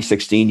in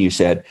 2016. You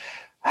said,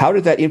 how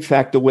did that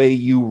impact the way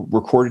you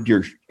recorded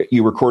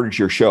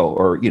your show,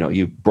 or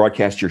you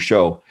broadcast your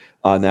show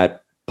on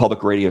that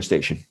public radio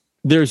station?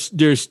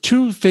 There's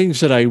two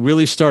things that I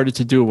really started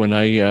to do when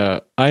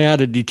I had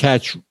to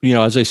detach.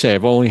 As I say,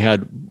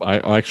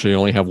 I actually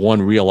only have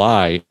one real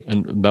eye,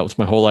 and that was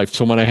my whole life.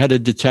 So when I had a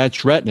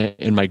detached retina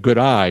in my good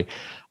eye,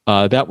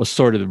 that was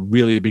sort of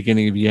really the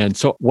beginning of the end.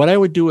 So what I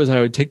would do is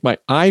I would take my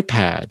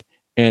iPad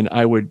and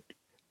I would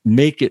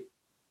make it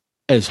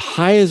as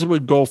high as it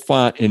would go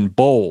font in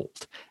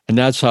bold, and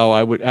that's how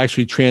I would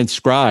actually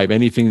transcribe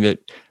anything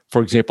that,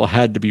 for example,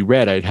 had to be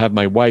read. I'd have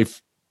my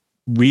wife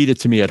read it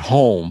to me at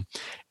home,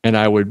 and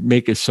I would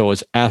make it so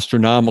it's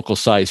astronomical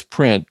size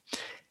print.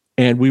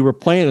 And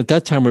at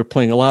that time, we were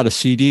playing a lot of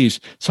CDs.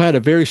 So I had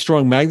a very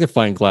strong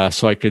magnifying glass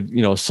so I could,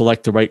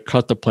 select the right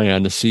cut to play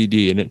on the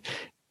CD. And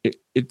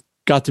it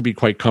got to be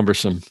quite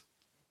cumbersome.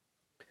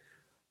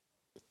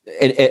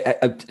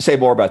 And say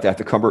more about that,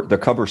 the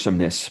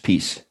cumbersomeness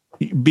piece.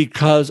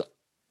 Because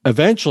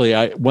eventually,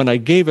 when I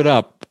gave it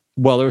up,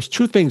 well, there was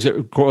two things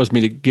that caused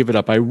me to give it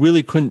up. I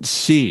really couldn't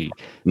see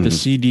the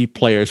CD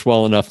players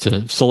well enough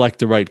to select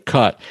the right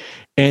cut.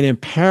 And in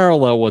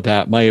parallel with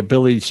that, my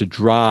ability to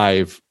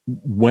drive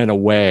went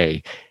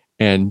away.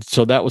 And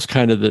so that was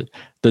kind of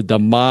the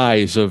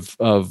demise of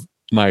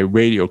my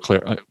radio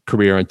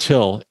career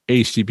until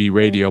ACB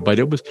radio.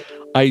 But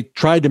I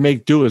tried to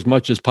make do as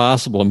much as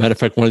possible. As a matter of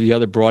fact, one of the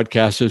other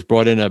broadcasters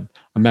brought in a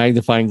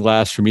magnifying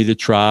glass for me to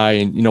try.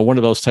 And, one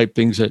of those type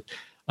things that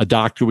a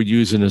doctor would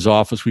use in his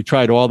office. We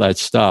tried all that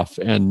stuff.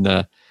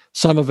 And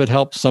some of it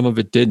helped, some of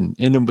it didn't.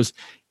 And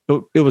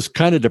it was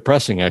kind of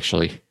depressing,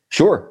 actually.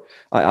 Sure.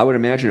 I would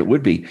imagine it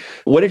would be.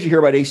 What did you hear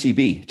about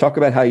ACB? Talk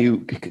about how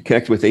you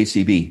connect with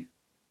ACB.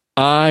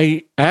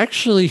 I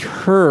actually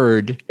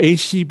heard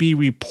ACB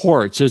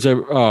reports. There's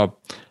a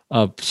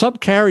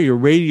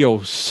subcarrier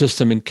radio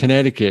system in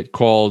Connecticut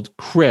called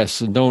CRIS,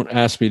 and don't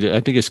ask me to,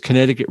 I think it's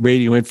Connecticut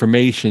Radio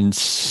Information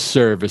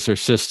Service or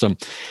System.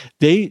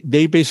 They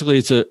basically,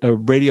 it's a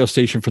radio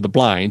station for the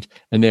blind,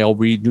 and they'll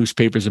read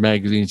newspapers and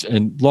magazines.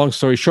 And long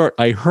story short,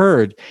 I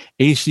heard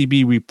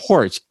ACB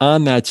reports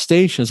on that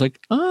station. It's like,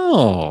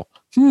 oh,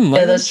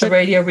 that's the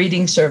radio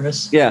reading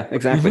service. Yeah,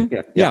 exactly.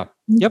 Mm-hmm. Yeah.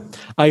 Yep.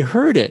 I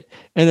heard it.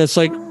 And it's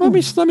like,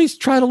 let me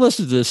try to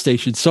listen to this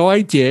station. So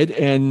I did.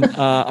 And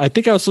I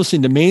think I was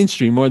listening to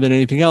mainstream more than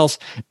anything else.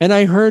 And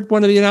I heard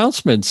one of the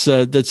announcements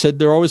that said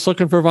they're always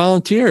looking for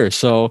volunteers.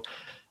 So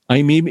I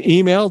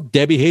emailed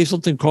Debbie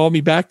Hazelton, called me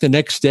back the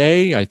next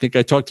day. I think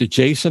I talked to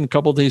Jason a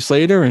couple of days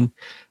later. And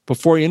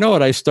before you know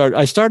it, I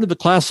started the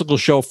classical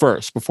show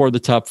first before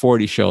the Top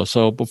 40 show.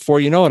 So before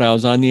you know it, I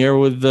was on the air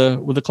with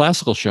the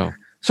classical show.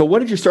 So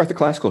when did you start the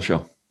classical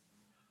show?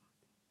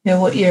 Yeah,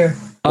 what year?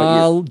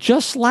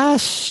 Just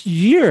last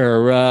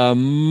year,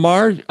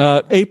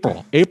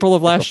 April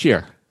of last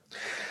year.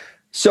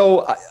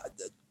 So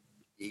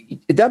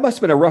that must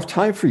have been a rough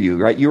time for you,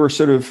 right? You were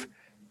sort of,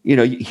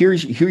 here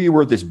you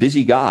were, this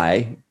busy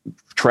guy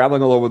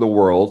traveling all over the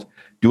world,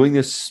 doing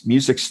this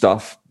music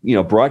stuff,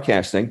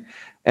 broadcasting,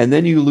 and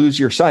then you lose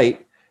your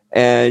sight,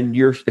 and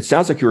it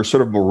sounds like you were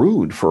sort of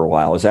marooned for a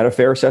while. Is that a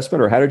fair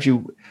assessment, or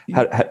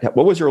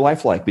what was your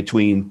life like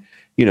between?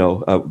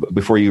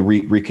 Before you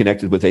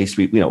reconnected with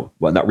ACB,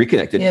 not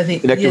reconnected. Yeah,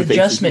 the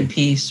adjustment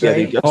piece,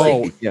 right?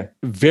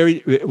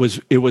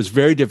 It was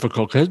very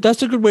difficult.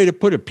 That's a good way to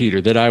put it, Peter,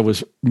 that I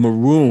was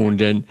marooned,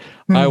 and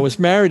I was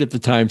married at the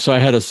time, so I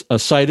had a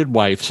sighted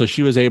wife, so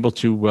she was able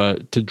to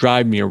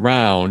drive me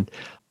around.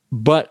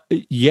 But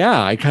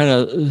yeah, I kind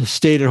of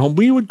stayed at home.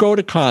 We would go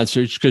to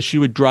concerts because she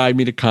would drive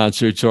me to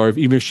concerts, or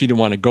even if she didn't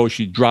want to go,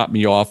 she'd drop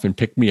me off and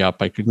pick me up.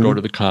 I could go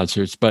to the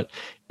concerts, but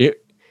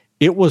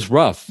it was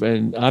rough.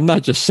 And I'm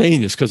not just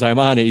saying this because I'm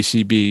on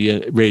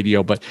ACB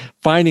radio, but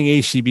finding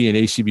ACB and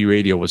ACB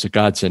radio was a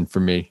godsend for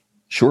me.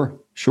 Sure.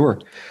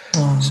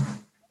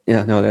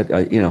 Yeah, no,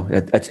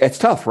 that's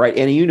tough, right?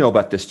 Annie, you know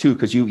about this too,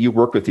 because you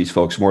work with these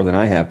folks more than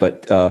I have,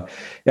 but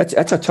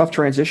that's a tough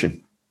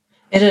transition.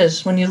 It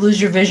is. When you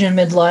lose your vision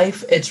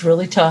midlife, it's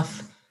really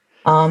tough.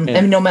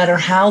 And no matter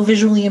how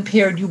visually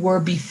impaired you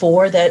were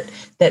before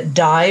that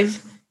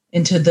dive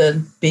into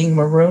the being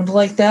marooned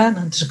like that,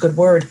 that's a good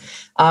word.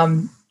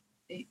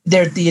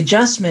 The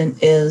adjustment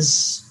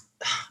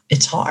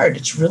it's hard.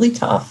 It's really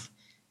tough.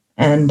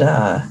 And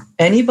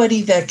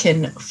anybody that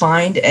can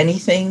find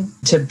anything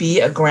to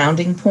be a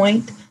grounding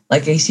point,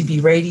 like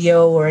ACB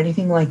radio or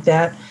anything like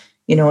that,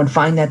 and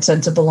find that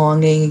sense of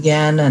belonging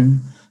again,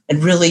 and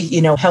really,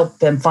 help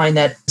them find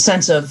that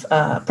sense of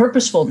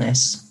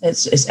purposefulness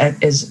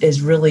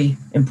is really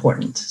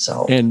important.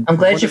 So I'm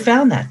glad you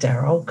found that,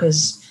 Darrow,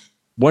 because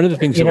one of the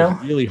things that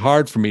was really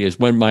hard for me is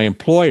when my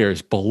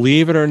employers,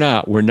 believe it or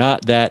not, were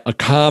not that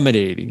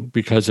accommodating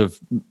because of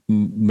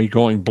me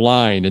going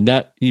blind, and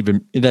that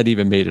even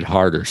made it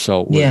harder.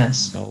 So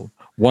yes,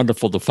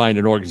 wonderful to find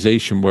an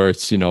organization where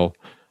it's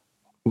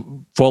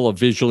full of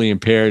visually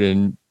impaired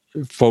and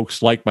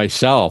folks like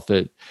myself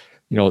that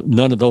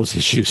none of those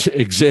issues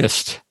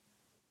exist.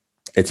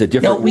 It's a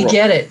different world. We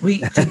get it.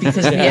 Because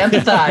we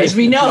empathize.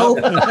 We know.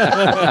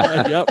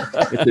 Yep.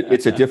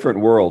 It's a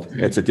different world.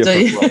 It's a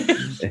different world.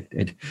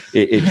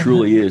 It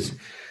truly is.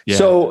 Yeah.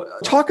 So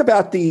talk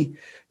about you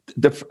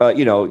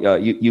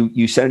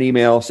sent an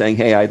email saying,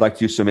 hey, I'd like to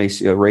do some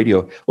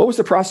radio. What was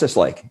the process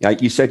like?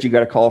 You said you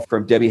got a call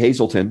from Debbie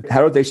Hazelton.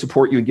 How did they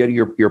support you in getting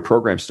your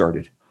program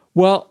started?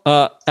 Well,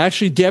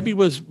 actually, Debbie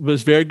was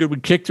very good. We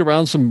kicked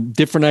around some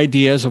different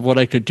ideas of what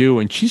I could do,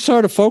 and she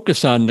sort of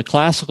focused on the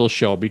classical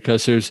show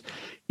because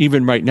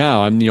even right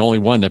now, I'm the only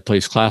one that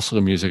plays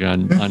classical music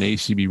on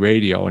ACB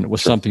radio, and it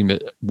was something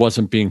that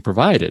wasn't being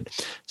provided.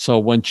 So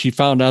when she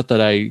found out that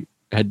I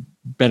had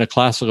been a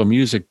classical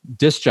music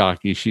disc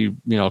jockey, she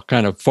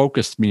kind of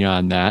focused me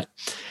on that,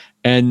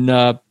 and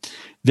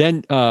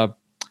then.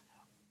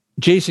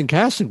 Jason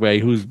Castaway,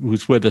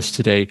 who's with us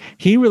today,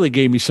 he really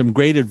gave me some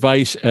great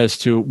advice as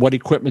to what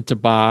equipment to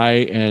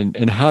buy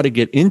and how to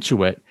get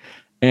into it.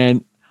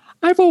 And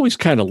I've always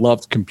kind of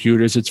loved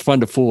computers. It's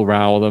fun to fool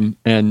around with them.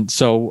 And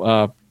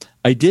so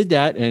I did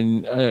that.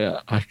 And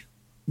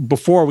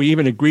before we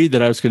even agreed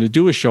that I was going to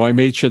do a show, I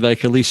made sure that I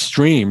could at least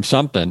stream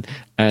something.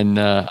 And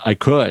I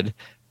could,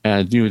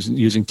 and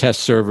using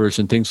test servers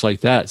and things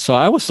like that. So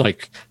I was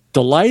like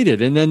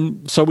delighted. And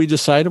then, so we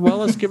decided, well,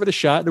 let's give it a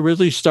shot. It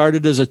originally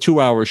started as a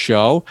 2-hour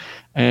show.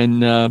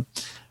 And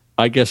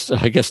I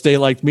guess they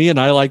liked me and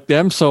I liked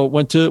them. So it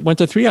went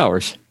to 3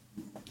 hours.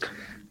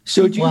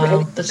 So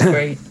that's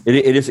great.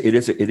 It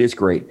is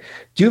great.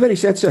 Do you have any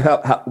sense of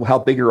how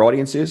big your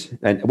audience is,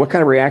 and what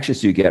kind of reactions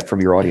do you get from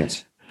your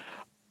audience?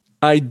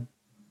 I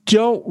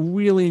don't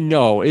really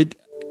know.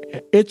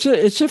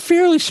 It's a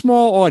fairly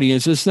small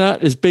audience. It's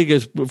not as big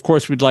as, of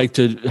course, we'd like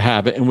to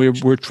have it, and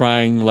we're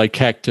trying like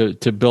heck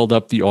to build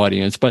up the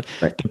audience. But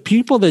the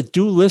people that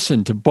do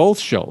listen to both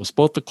shows,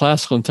 both the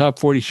classical and Top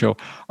 40 show,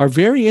 are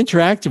very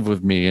interactive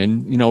with me.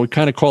 And we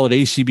kind of call it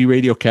ACB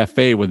Radio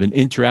Cafe, with an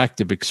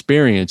interactive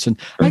experience. And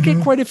I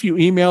get quite a few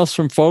emails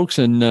from folks.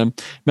 And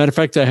matter of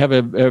fact, I have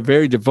a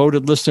very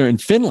devoted listener in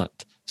Finland.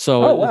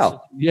 So,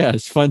 wow.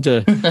 It's fun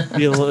to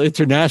be a little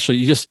international.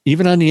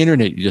 Even on the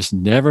internet, you just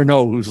never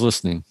know who's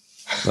listening.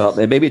 Well,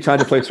 it may be time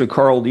to play some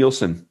Carl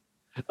Nielsen.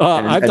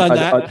 I've done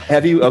that.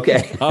 Have you?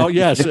 Okay. Oh,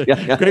 yes.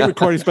 Great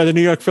recordings by the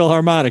New York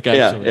Philharmonic,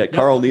 actually. Yeah.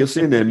 Carl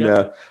Nielsen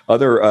and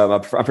other,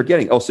 I'm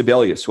forgetting,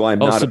 Sibelius, who I'm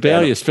not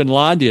Sibelius,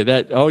 Finlandia.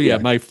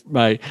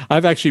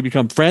 I've actually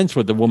become friends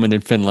with the woman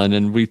in Finland,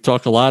 and we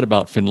talk a lot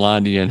about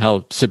Finlandia and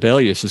how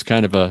Sibelius is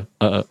kind of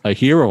a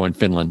hero in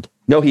Finland.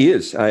 No, he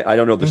is. I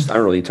don't know I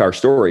don't know the entire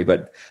story,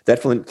 but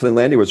that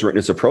Finlandia was written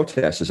as a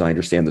protest, as I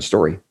understand the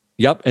story.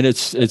 Yep, and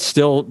it's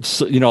still,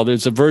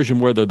 there's a version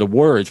where the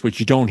words, which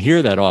you don't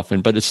hear that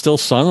often, but it's still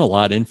sung a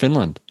lot in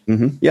Finland.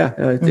 Mm-hmm. Yeah,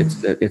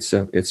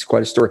 it's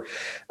quite a story.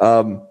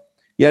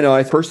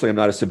 I personally am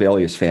not a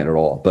Sibelius fan at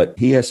all, but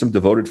he has some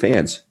devoted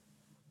fans.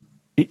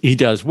 He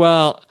does.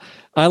 Well,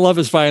 I love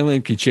his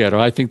violin concerto.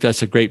 I think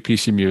that's a great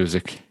piece of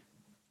music.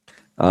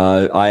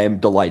 I am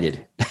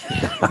delighted.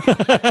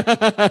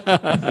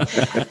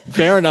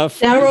 Fair enough.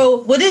 Darrow,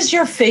 what is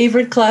your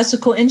favorite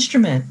classical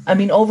instrument? I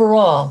mean,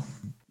 overall.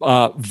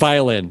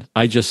 Violin.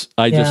 I just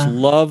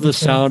love the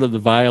sound of the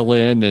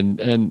violin,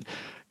 and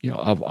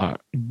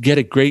get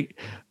a great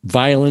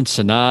violin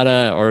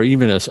sonata, or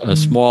even a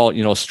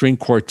small string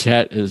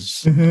quartet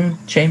is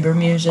chamber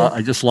music.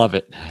 I just love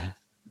it.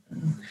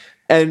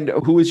 And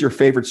who is your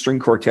favorite string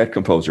quartet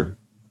composer?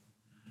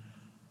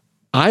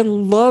 I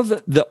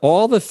love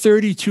all the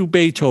 32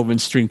 Beethoven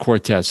string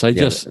quartets. I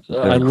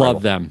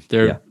love them.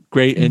 They're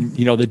great. And,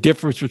 the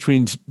difference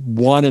between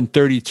 1 and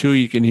 32,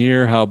 you can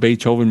hear how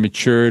Beethoven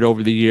matured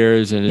over the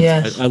years. And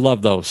I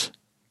love those.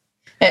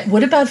 And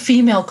what about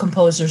female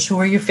composers? Who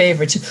are your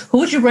favorites? Who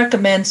would you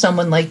recommend?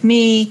 Someone like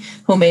me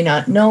who may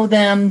not know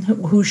them?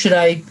 Who should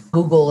I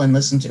Google and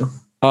listen to?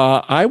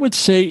 I would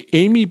say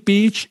Amy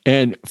Beach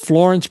and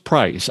Florence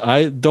Price.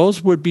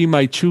 Those would be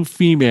my two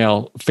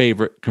female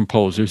favorite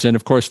composers. And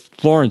of course,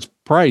 Florence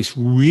Price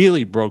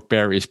really broke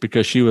barriers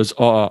because she was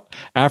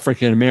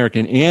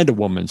African-American and a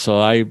woman. So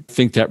I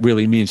think that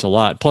really means a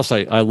lot. Plus,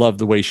 I love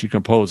the way she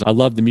composed. I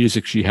love the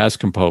music she has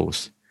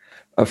composed.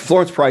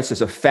 Florence Price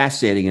is a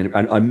fascinating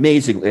and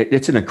amazing,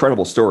 it's an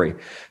incredible story.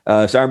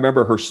 So I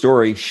remember her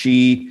story.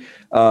 She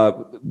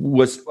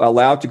was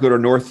allowed to go to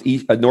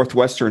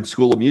Northwestern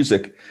School of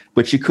Music,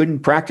 but she couldn't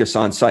practice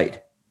on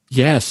site.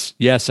 Yes,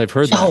 I've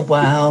heard that. Oh,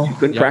 wow. She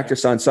couldn't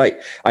practice on site.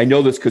 I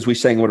know this because we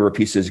sang one of her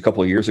pieces a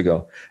couple of years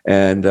ago,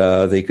 and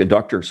the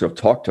conductor sort of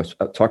talked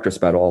to us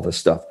about all this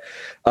stuff.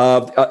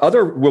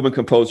 Other women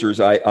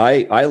composers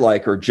I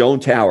like are Joan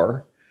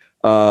Tower,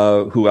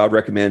 who I would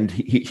recommend.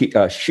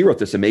 She wrote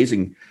this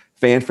amazing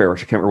fanfare,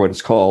 which I can't remember what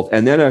it's called,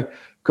 and then a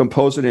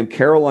composer named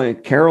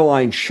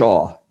Caroline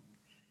Shaw.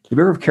 Have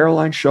you ever heard of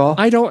Caroline Shaw?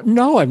 I don't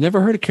know. I've never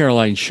heard of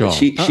Caroline Shaw.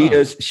 She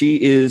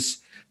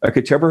is a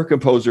contemporary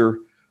composer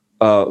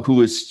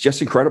who is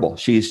just incredible.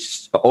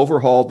 She's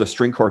overhauled the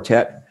string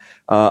quartet.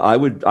 I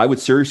would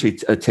seriously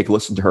take a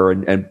listen to her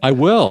and I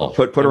will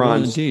put her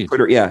on. Put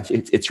her,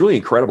 it's really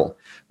incredible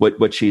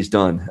what she's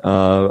done.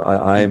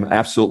 I'm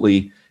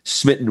absolutely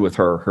smitten with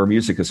her. Her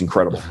music is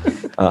incredible.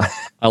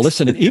 I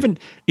listen, and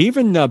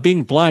even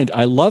being blind,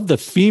 I love the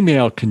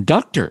female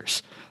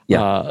conductors.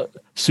 Yeah.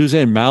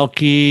 Suzanne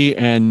Malky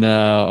and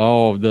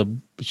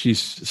she's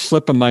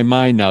slipping my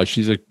mind now.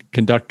 She's a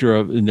conductor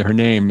in her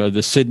name,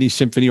 the Sydney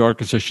Symphony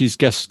Orchestra. She's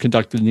guest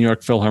conducted the New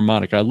York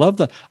Philharmonic. I love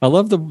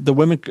the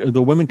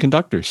women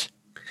conductors.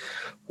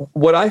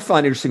 What I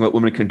find interesting about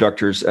women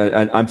conductors,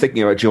 and I'm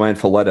thinking about Joanne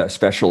Falletta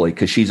especially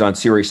because she's on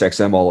Sirius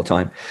XM all the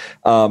time.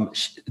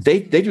 They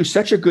do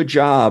such a good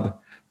job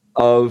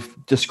of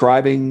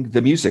describing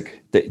the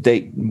music.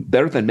 They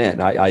better than men.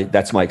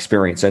 That's my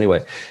experience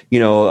anyway.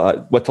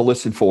 What to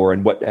listen for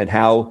and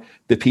how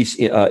the piece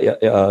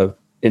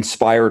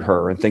inspired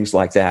her and things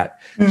like that.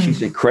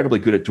 She's incredibly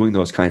good at doing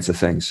those kinds of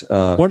things.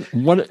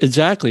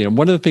 Exactly. And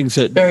one of the things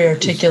that very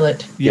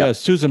articulate. Yeah,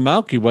 Susan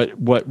Malky,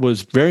 what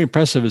was very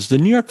impressive is the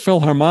New York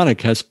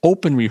Philharmonic has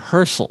open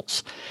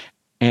rehearsals.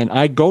 And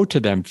I go to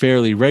them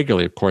fairly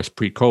regularly, of course,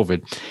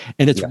 pre-COVID.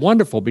 And it's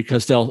wonderful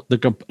because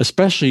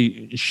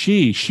especially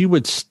she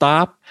would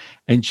stop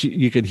and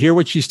you could hear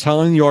what she's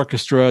telling the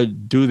orchestra,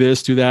 do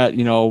this, do that,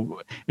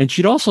 and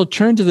she'd also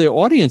turn to the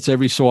audience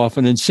every so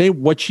often and say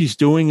what she's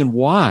doing and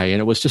why.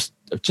 And it was just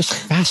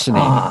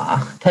fascinating.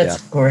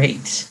 That's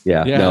great.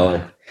 Yeah.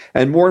 No.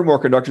 And more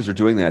conductors are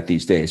doing that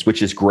these days,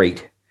 which is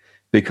great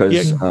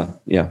because,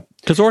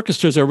 because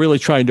orchestras are really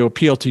trying to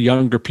appeal to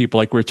younger people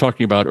like we were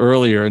talking about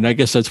earlier. And I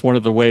guess that's one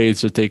of the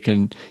ways that they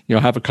can,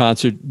 have a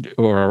concert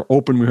or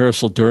open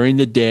rehearsal during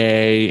the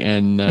day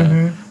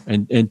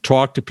and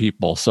talk to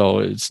people. So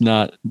it's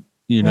not,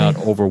 you're not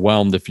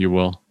overwhelmed, if you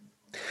will.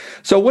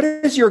 So what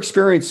is your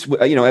experience,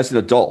 as an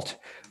adult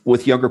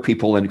with younger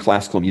people in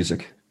classical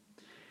music?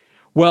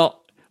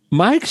 Well,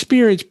 my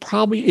experience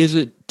probably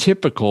isn't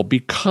typical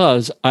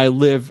because I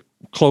live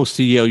close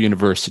to Yale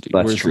University,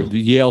 That's true. The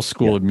Yale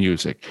School of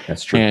Music.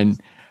 That's true.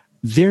 And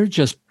they're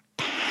just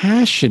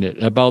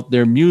passionate about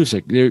their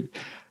music.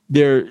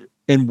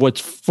 And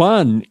what's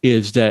fun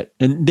is that,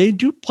 and they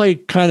do play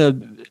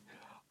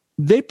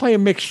they play a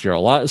mixture.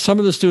 Some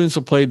of the students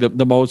will play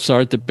the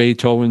Mozart, the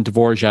Beethoven,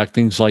 Dvorak,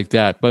 things like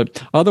that.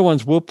 But other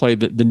ones will play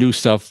the new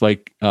stuff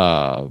like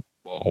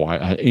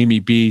Amy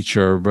Beach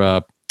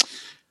or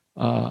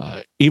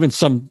even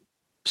some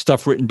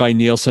stuff written by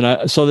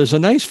Nielsen. So there's a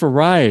nice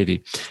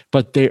variety,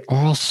 but they're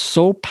all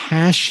so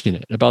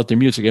passionate about their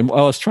music. And what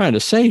I was trying to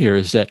say here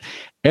is that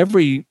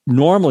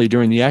normally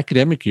during the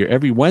academic year,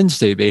 every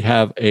Wednesday, they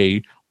have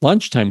a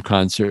lunchtime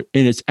concert,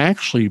 and it's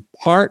actually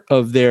part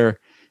of their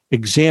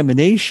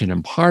examination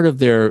and part of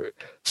their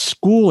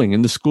schooling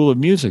in the School of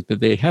Music that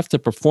they have to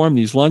perform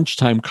these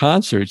lunchtime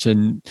concerts,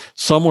 and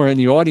somewhere in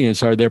the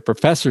audience are their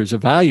professors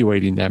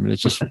evaluating them, and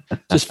it's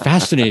just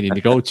fascinating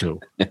to go to.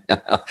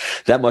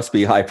 That must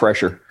be high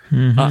pressure.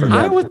 Mm-hmm.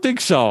 I would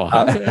think so.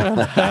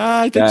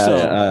 I think so.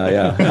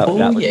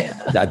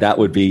 That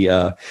would be.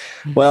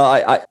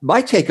 Well,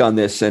 my take on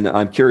this, and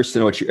I'm curious to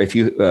know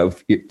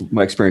if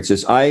my experience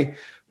is. I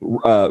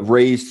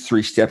raised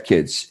 3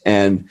 stepkids,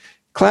 and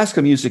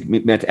classical music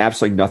meant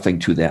absolutely nothing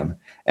to them.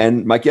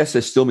 And my guess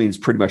is still means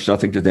pretty much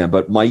nothing to them.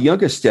 But my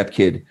youngest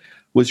stepkid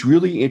was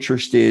really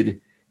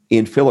interested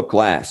in Philip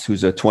Glass,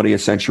 who's a 20th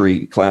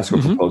century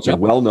classical composer,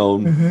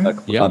 well-known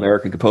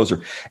American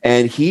composer.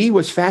 And he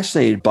was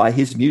fascinated by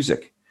his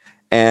music.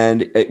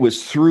 And it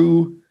was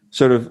through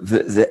sort of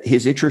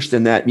his interest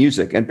in that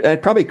music. And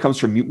it probably comes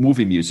from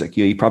movie music.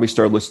 He probably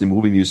started listening to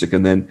movie music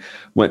and then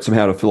went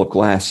somehow to Philip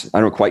Glass. I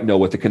don't quite know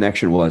what the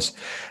connection was.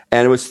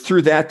 And it was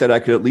through that I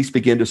could at least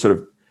begin to sort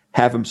of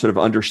have him sort of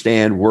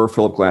understand where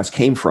Philip Glass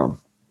came from.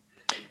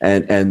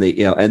 And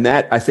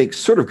that I think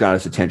sort of got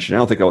his attention. I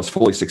don't think I was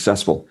fully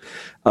successful.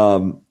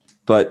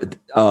 But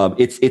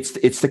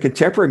it's the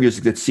contemporary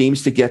music that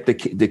seems to get the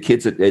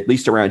kids, at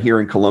least around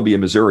here in Columbia,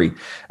 Missouri,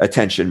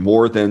 attention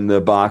more than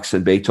the Bachs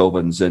and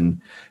Beethovens.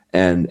 And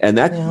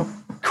that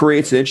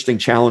creates an interesting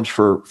challenge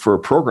for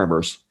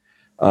programmers.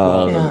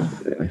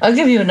 I'll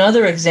give you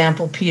another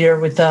example, Peter,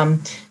 with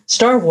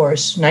Star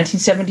Wars,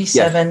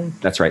 1977. Yeah,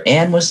 that's right.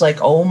 Anne was like,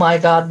 oh my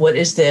God, what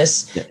is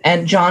this? Yeah.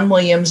 And John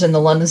Williams and the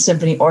London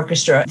Symphony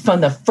Orchestra,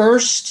 from the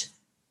first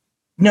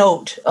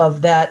note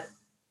of that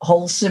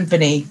whole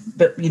symphony,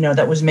 but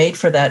that was made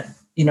for that,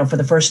 for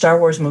the first Star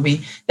Wars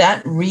movie,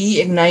 that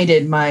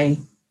reignited my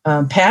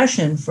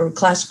passion for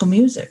classical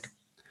music.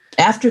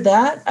 After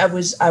that, I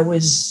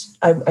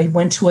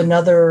went to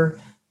another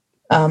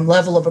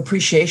level of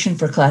appreciation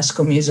for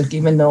classical music,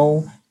 even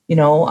though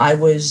I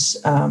was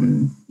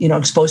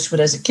exposed to it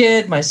as a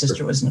kid. My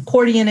sister was an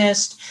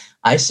accordionist.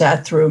 I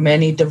sat through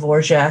many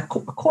Dvorak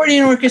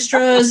accordion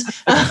orchestras.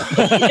 I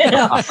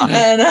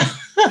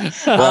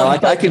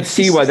can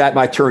see why that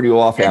might turn you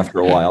off after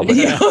a while.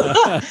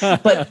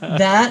 But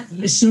that,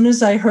 as soon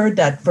as I heard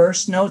that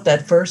first note,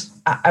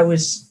 I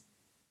was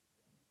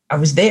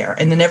there,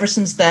 and then ever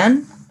since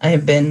then,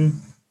 I've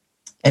been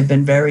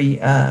very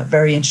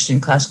very interested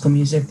in classical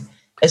music,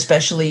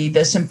 especially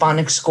the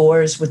symphonic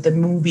scores with the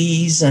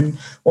movies and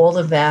all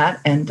of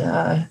that. And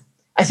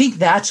I think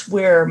that's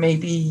where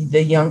maybe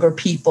the younger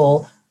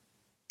people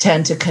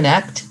tend to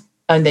connect,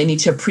 and they need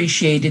to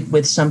appreciate it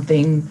with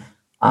something,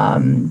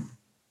 like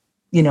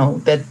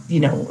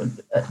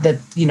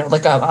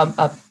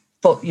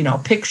a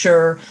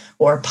picture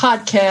or a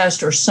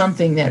podcast or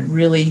something that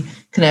really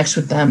connects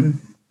with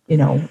them,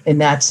 in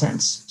that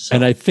sense. So.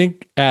 And I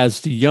think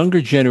as the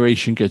younger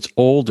generation gets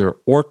older,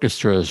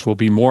 orchestras will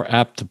be more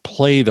apt to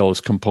play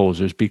those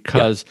composers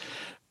because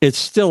it's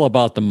still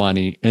about the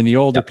money. And the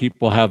older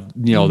people have,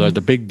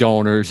 the big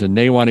donors, and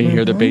they want to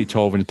hear the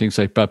Beethoven and things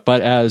like that.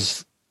 But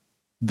as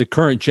the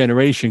current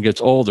generation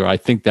gets older, I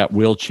think that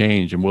will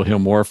change, and we'll hear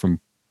more from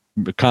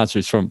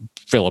concerts from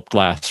Philip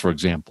Glass, for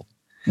example.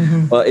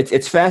 Mm-hmm. Well,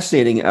 it's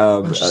fascinating.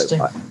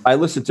 I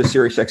listen to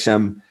Sirius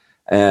XM,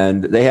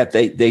 and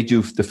they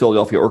do the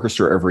Philadelphia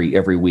Orchestra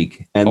every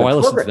week. And I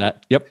listen to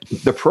that. Yep,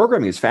 the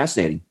programming is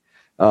fascinating.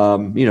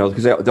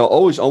 Because they'll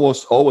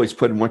almost always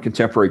put in one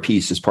contemporary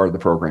piece as part of the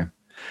program.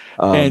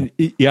 I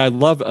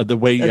love the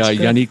way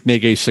Yannick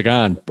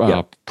Négué-Sagan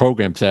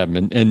programs them,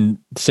 and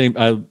same.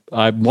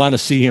 I want to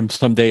see him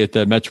someday at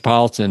the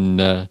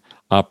Metropolitan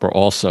Opera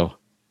also.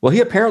 Well, he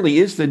apparently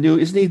is isn't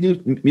he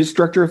the new music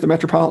director of the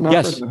Metropolitan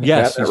Opera?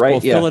 Yes, right.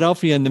 Both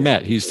Philadelphia and the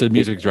Met. He's the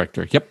music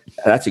director. Yep,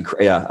 that's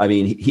incredible. Yeah, I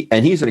mean,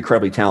 he's an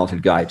incredibly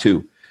talented guy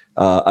too.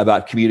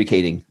 About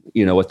communicating,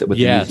 what the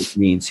music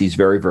means. He's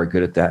very, very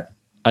good at that.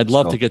 I'd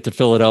love to get to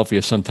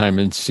Philadelphia sometime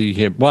and see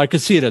him. Well, I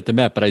could see it at the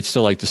Met, but I'd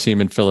still like to see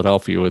him in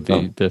Philadelphia with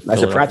the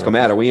as a practical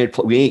matter, we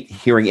ain't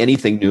hearing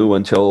anything new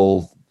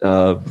until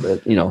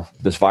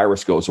this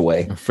virus goes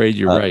away. I'm afraid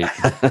you're right.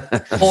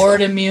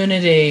 Herd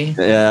immunity.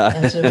 Yeah.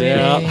 That's what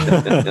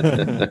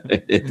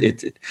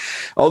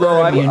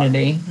Although herd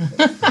immunity.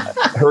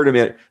 Herd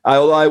immunity.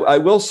 I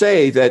will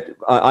say that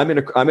I'm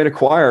in a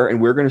choir,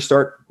 and we're going to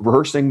start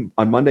rehearsing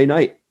on Monday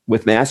night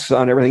with masks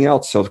on and everything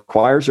else. So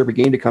choirs are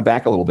beginning to come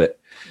back a little bit,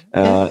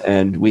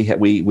 and we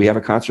have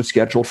a concert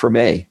scheduled for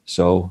May.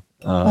 So.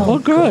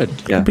 Good.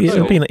 Yeah.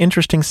 It'll be an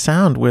interesting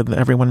sound with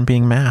everyone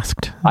being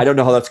masked. I don't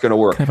know how that's going to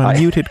work. Kind of a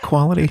muted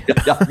quality.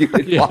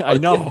 I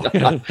know.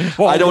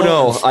 Well, I don't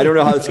know. I don't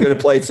know how it's going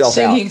to play itself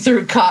Singing out.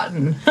 through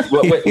cotton.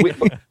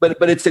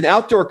 But it's an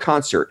outdoor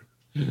concert.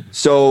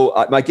 So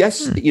my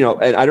guess,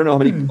 and I don't know how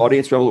many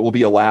audience members will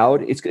be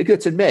allowed.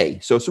 It's in May.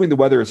 So assuming the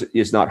weather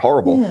is not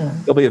horrible,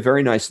 it'll be a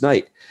very nice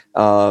night.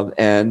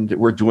 And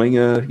we're doing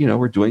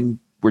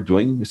we're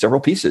doing several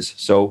pieces.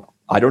 So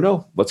I don't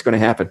know what's going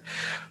to happen.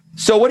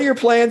 So what are your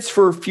plans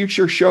for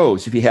future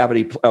shows, if you have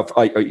any,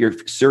 your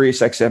Sirius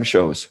XM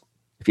shows,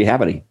 if you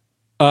have any?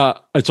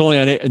 It's only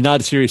on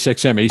not Sirius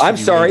XM. ACB I'm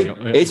sorry,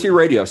 Radio. ACB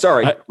Radio.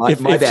 Sorry,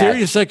 if bad.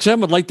 Sirius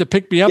XM would like to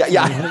pick me up,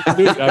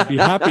 I'd be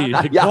happy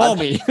to call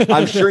me.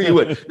 I'm sure you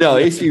would. No,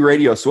 ACB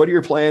Radio. So what are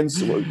your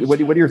plans? What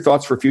are your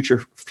thoughts for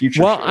future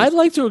Well, shows? I'd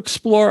like to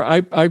explore.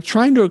 I'm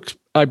trying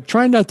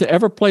not to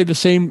ever play the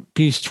same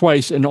piece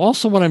twice. And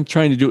also what I'm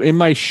trying to do in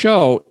my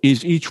show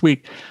is each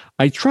week,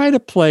 I try to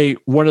play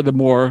one of the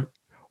more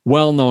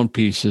well-known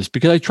pieces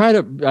because I try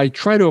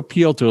to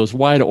appeal to as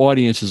wide an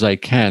audience as I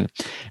can.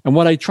 And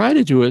what I try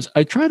to do is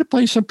I try to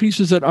play some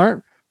pieces that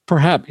aren't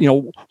perhaps,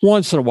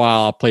 once in a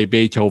while I'll play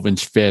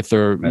Beethoven's Fifth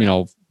or,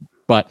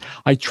 but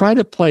I try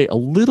to play a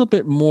little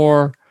bit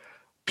more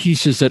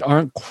pieces that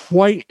aren't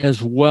quite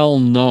as well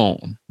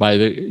known by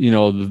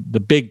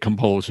the big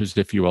composers,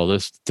 if you will,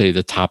 let's say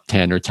the top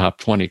 10 or top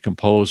 20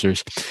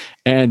 composers.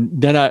 And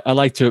then I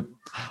like to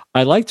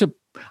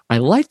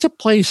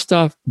play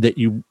stuff that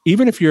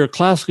even if you're a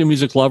classical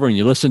music lover and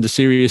you listen to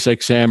Sirius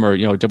XM or,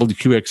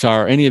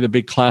 WQXR or any of the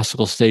big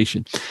classical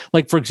stations,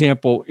 like, for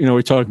example,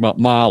 we're talking about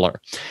Mahler.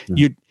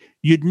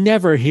 You'd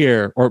never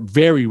hear, or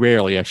very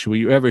rarely actually,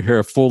 you ever hear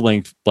a full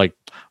length, like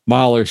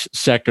Mahler's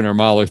second or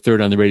Mahler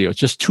third on the radio. It's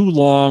just too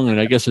long.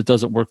 And I guess it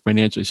doesn't work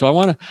financially.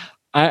 So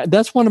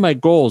that's one of my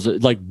goals.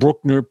 Like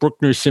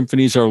Bruckner's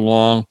symphonies are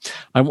long.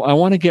 I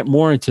want to get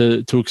more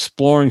into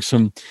exploring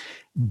some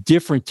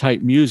different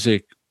type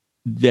music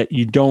that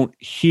you don't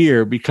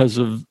hear because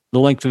of the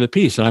length of the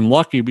piece. And I'm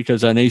lucky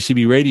because on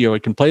ACB Radio, I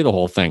can play the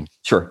whole thing.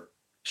 Sure.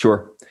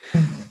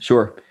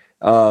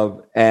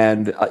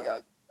 And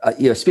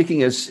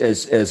speaking as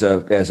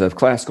a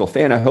classical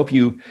fan, I hope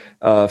you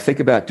think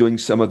about doing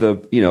some of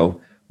the,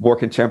 more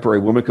contemporary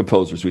women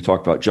composers. We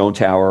talked about Joan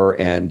Tower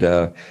and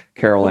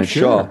Caroline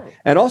Shaw.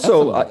 And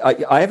also,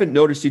 I haven't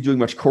noticed you doing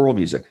much choral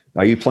music.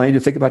 Are you planning to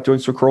think about doing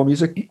some choral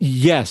music?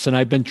 Yes, and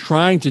I've been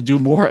trying to do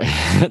more.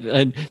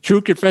 And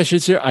true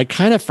confessions here, I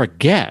kind of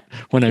forget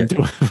when I'm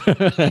doing.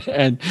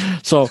 And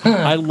so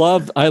I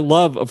love,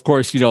 of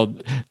course,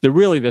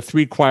 the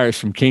three choirs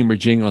from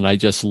Cambridge, England. I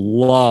just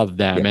love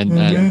them.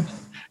 And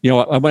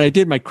when I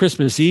did my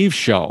Christmas Eve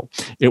show,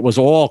 it was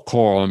all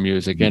choral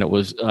music, and it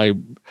was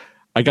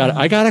I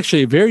got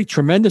actually a very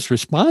tremendous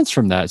response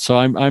from that. So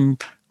I'm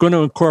going to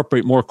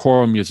incorporate more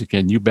choral music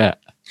in. You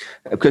bet.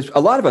 Because a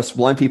lot of us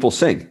blind people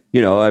sing.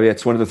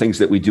 It's one of the things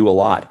that we do a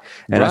lot,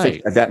 and I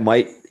think that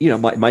might be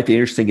an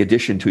interesting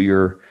addition to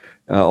your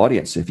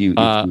audience. If you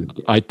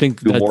I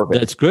think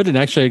that's good. And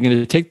actually, I'm going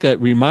to take that.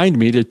 Remind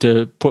me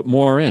to put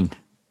more in.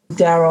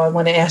 Darrow, I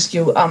want to ask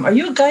you: are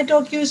you a guide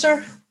dog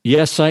user?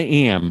 Yes, I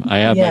am. I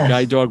have my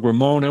guide dog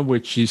Ramona,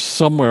 which is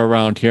somewhere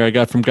around here. I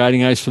got from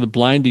Guiding Eyes for the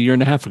Blind a year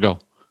and a half ago.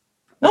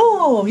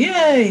 Oh,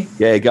 yay.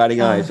 Yeah,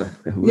 Guiding Eyes.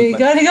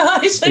 Guiding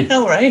Eyes, I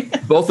know,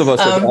 right? Both of us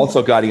are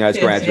also Guiding Eyes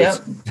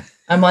graduates. Yep.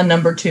 I'm on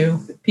number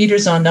 2.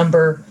 Peter's on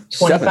number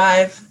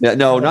 25.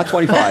 No, not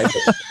 25.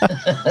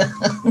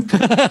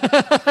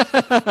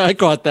 I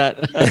caught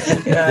that.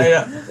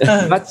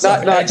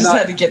 I just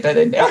had to get that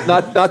in there.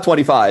 Not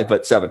 25,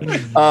 but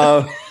 7.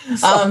 All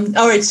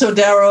right, so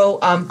Darrow,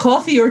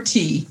 coffee or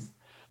tea?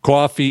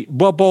 Coffee.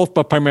 Well, both,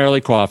 but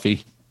primarily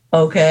coffee.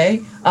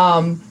 Okay.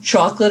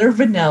 Chocolate or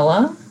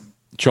vanilla?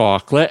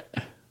 Chocolate.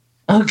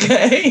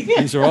 Okay.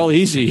 These are all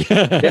easy.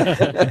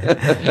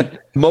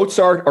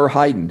 Mozart or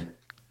Haydn?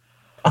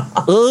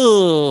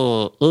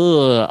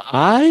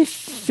 I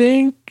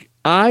think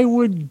I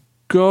would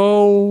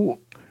go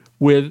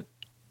with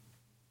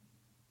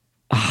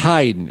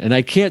Haydn, and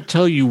I can't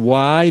tell you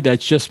why.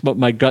 That's just what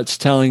my gut's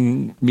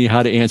telling me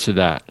how to answer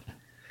that.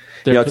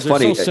 It's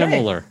funny. They're so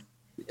similar.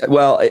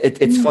 Well,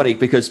 it's funny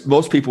because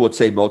most people would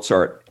say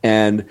Mozart,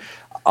 and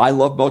I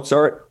love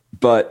Mozart,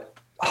 but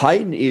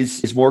Haydn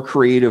is more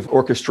creative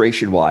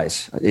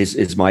orchestration-wise,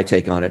 is my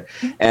take on it.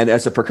 And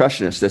as a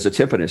percussionist, as a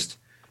timpanist,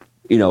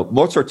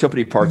 Mozart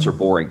timpani parts are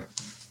boring.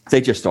 They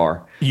just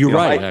are. You're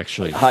right,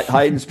 actually.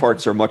 Haydn's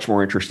parts are much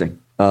more interesting.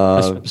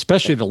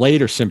 Especially the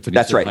later symphonies.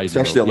 That's right.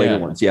 Especially the later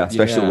ones. Yeah,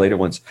 especially the later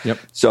ones. Yep.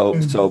 So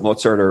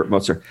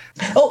Mozart.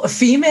 Oh,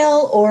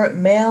 female or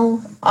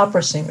male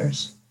opera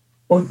singers?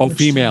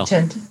 Female.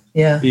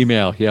 Yeah.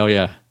 Female. Yeah,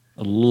 yeah.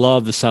 I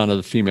love the sound of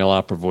the female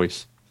opera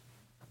voice.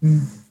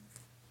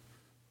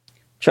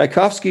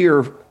 Tchaikovsky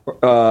or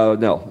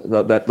no?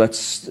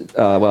 Let's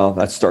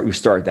start. We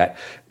started that.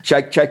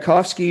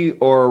 Tchaikovsky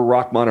or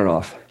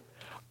Rachmaninoff?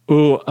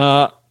 Ooh,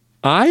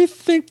 I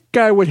think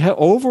I would have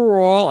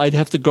overall. I'd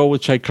have to go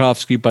with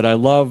Tchaikovsky, but I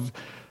love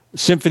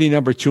Symphony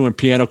No. 2 and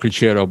Piano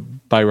Concerto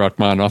by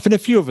Rachmaninoff, and a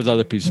few of his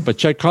other pieces. But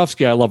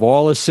Tchaikovsky, I love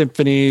all his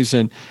symphonies,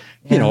 and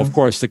you know, of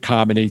course, the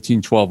Common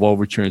 1812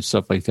 Overture and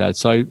stuff like that.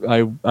 So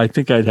I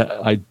think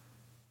I'd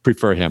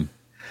prefer him.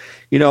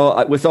 You know,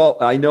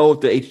 I know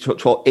the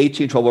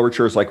 1812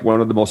 Overture is like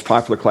one of the most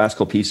popular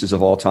classical pieces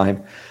of all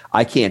time.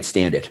 I can't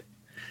stand it.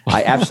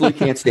 I absolutely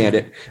can't stand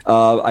it.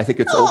 I think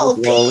it's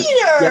overblown. Peter!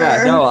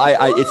 Yeah, no,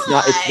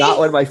 it's not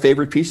one of my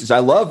favorite pieces. I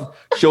love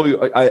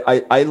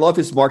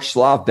his March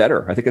Slav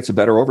better. I think it's a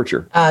better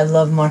overture. I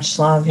love March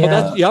Slav.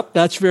 Yeah.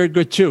 That's very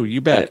good too.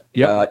 You bet.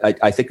 Yep.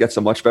 I think that's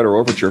a much better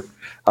overture.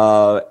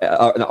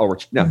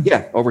 Overture. No,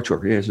 yeah,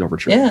 overture. It is an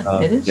overture.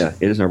 Yeah, it is. Yeah,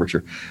 it is an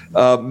overture.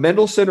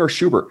 Mendelssohn or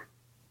Schubert?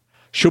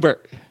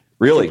 Schubert.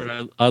 Really?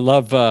 Schubert, I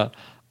love.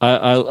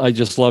 I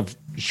just love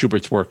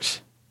Schubert's works.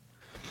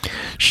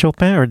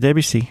 Chopin or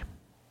Debussy?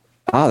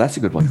 Ah, that's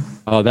a good one.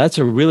 Oh, that's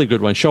a really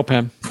good one.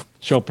 Chopin.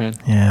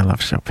 Yeah, I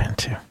love Chopin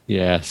too.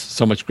 Yes,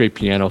 so much great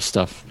piano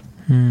stuff.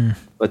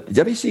 But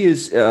Debussy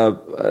is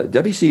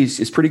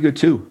pretty good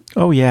too.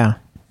 Oh yeah,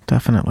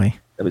 definitely.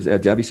 That was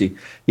Debussy.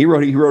 He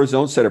wrote his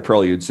own set of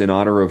preludes in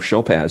honor of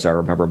Chopin. As I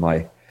remember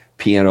my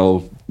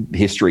piano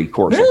history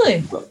course.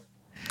 Really?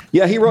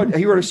 Yeah, he wrote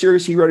a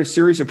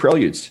series of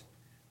preludes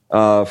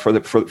for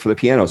the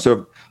piano.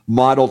 So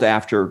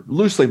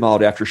loosely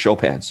modeled after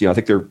Chopin's. You know, I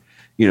think they're,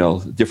 you know,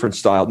 different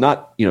style.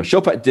 Not, you know,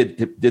 Chopin did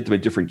them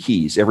in different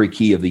keys, every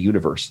key of the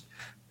universe.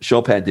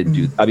 Chopin didn't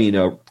do. I mean,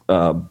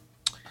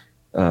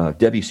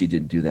 Debussy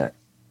didn't do that.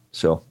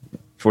 So,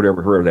 for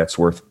whatever that's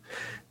worth.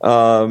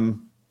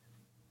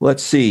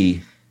 Let's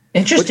see.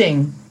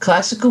 Interesting.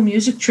 Classical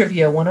music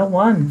trivia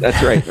 101.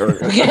 That's right.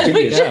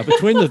 Yeah,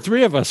 between the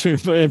three of us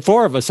and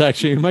four of us,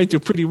 actually, we might do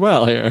pretty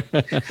well here.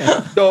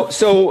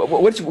 So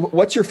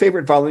what's your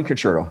favorite violin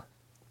concerto?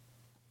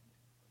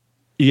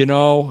 You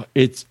know,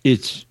 I'd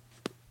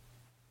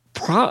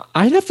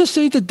have to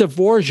say the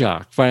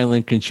Dvorak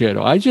violin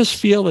concerto. I just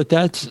feel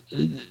that's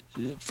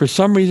for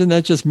some reason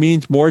that just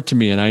means more to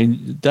me,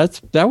 and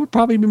that would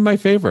probably be my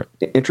favorite.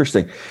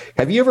 Interesting.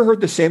 Have you ever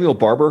heard the Samuel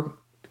Barber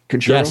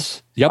concerto?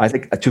 Yes. Yep. I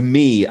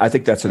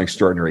think that's an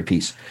extraordinary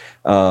piece.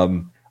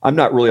 I'm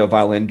not really a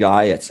violin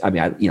guy.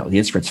 The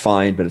instrument's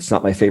fine, but it's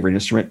not my favorite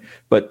instrument.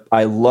 But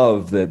I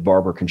love the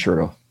Barber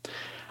concerto.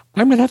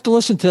 I'm going to have to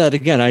listen to that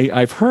again.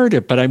 I've heard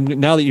it, but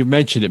now that you've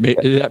mentioned it,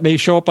 that may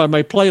show up on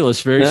my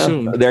playlist very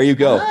soon. There you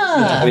go.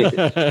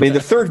 I mean,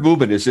 the third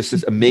movement is just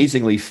this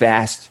amazingly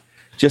fast,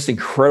 just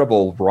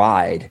incredible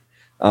ride.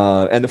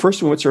 And the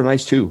first movements are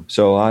nice too.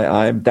 So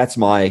that's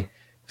my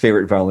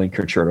favorite violin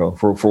concerto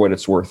for what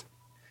it's worth.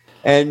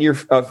 And your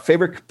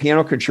favorite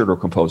piano concerto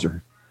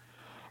composer?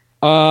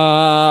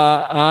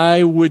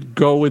 I would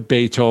go with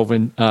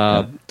Beethoven.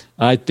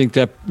 I think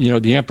that,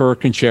 the Emperor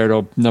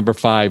Concerto No.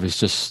 5 is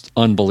just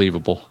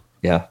unbelievable.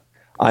 Yeah,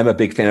 I'm a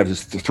big fan of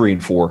his 3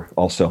 and 4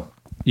 also.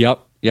 Yep.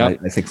 I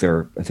think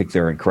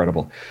they're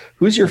incredible.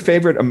 Who's your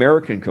favorite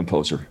American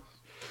composer?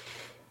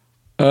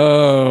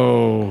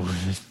 I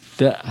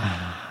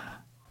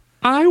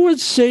would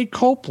say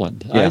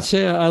Copland. Yeah. I'd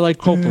say I like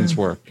Copland's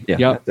work. Yeah,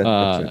 yep.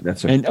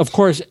 And of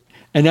course.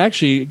 And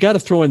actually, got to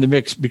throw in the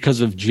mix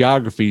because of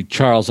geography,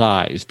 Charles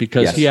Ives,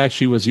 because he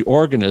actually was the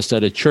organist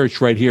at a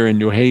church right here in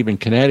New Haven,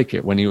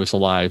 Connecticut, when he was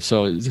alive.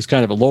 So it's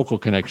kind of a local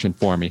connection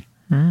for me.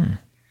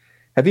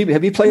 Have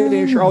you played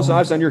any Charles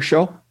Ives on your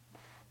show?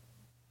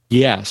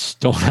 Yes.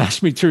 Don't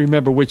ask me to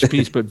remember which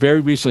piece, but very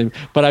recently.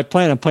 But I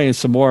plan on playing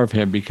some more of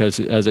him because,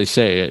 as I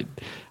say,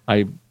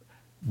 I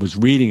was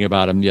reading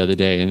about him the other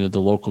day and the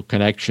local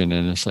connection,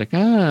 and it's like,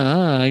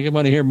 I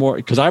want to hear more,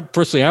 because I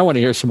want to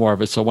hear some more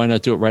of it, so why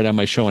not do it right on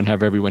my show and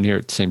have everyone hear it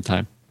at the same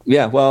time?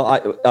 Yeah,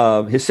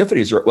 well, his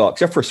symphonies are,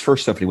 except for his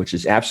first symphony, which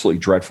is absolutely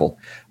dreadful.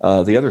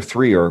 The other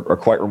three are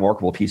quite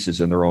remarkable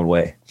pieces in their own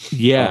way.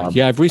 Yeah,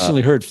 I've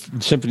recently heard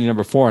Symphony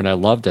No. 4, and I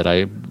loved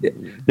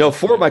it.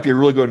 4 might be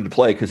really good to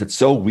play because it's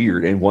so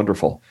weird and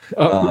wonderful.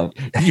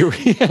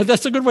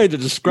 That's a good way to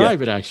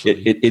describe it,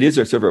 actually. It is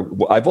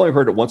I've only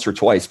heard it once or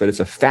twice, but it's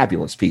a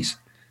fabulous piece.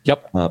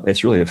 Yep.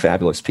 It's really a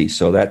fabulous piece.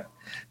 So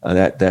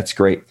that's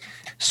great.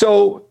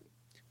 So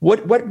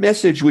what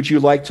message would you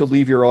like to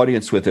leave your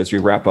audience with as we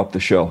wrap up the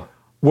show?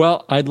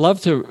 Well, I'd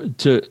love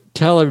to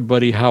tell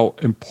everybody how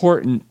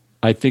important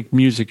I think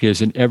music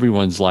is in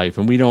everyone's life.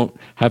 And we don't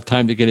have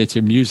time to get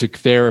into music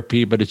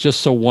therapy, but it's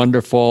just so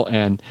wonderful.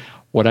 And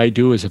what I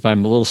do is if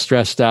I'm a little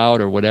stressed out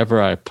or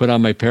whatever, I put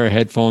on my pair of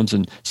headphones,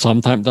 and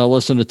sometimes I'll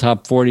listen to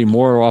top 40.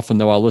 More often,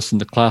 though, I'll listen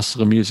to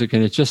classical music.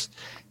 And it's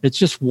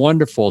just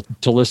wonderful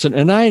to listen.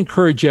 And I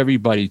encourage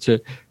everybody to,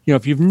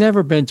 if you've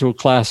never been to a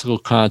classical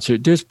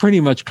concert, there's pretty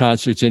much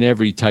concerts in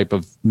every type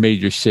of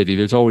major city.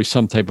 There's always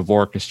some type of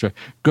orchestra.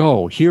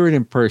 Go hear it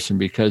in person,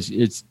 because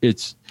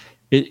it's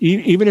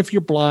Even if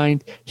you're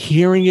blind,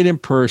 hearing it in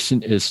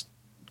person is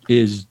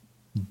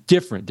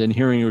different than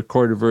hearing a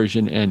recorded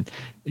version, and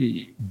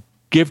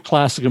give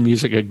classical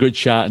music a good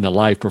shot in a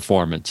live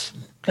performance.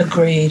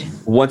 Agreed.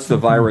 Once the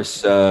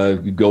virus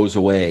goes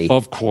away.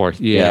 Of course,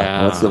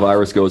 yeah. Once the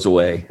virus goes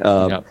away.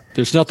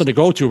 There's nothing to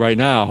go to right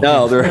now.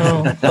 No,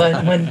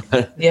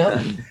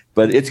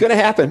 but it's going to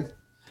happen.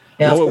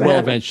 Yeah, it will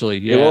eventually.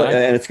 Yeah,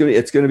 and it's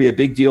going to be a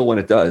big deal when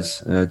it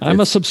does. I'm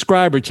a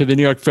subscriber to the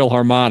New York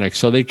Philharmonic,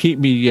 so they keep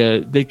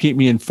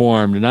me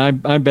informed, and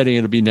I'm betting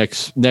it'll be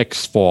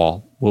next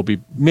fall.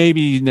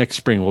 Maybe next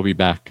spring we'll be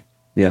back.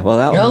 Yeah,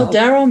 well,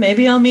 Darrow,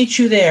 maybe I'll meet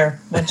you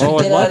there once we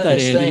get out of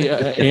this Andy.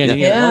 thing.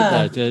 Andy, I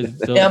love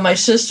that. Yeah, my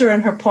sister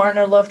and her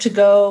partner love to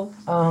go,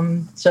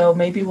 so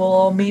maybe we'll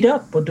all meet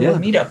up. We'll do a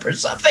meetup or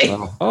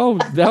something. Oh,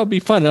 that would be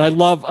fun. And I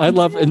love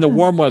in the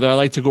warm weather. I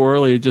like to go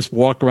early and just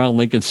walk around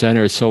Lincoln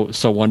Center. It's so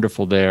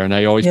wonderful there, and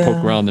I always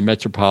poke around the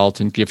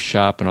Metropolitan gift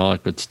shop and all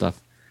that good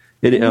stuff.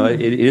 It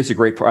is a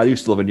great part. I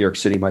used to live in New York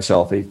City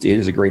myself. It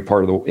is a great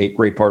part of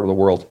the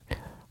world.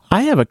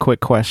 I have a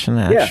quick question,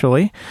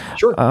 actually. Yeah.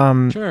 Sure.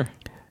 Sure.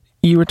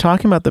 You were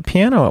talking about the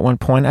piano at one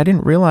point. I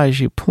didn't realize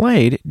you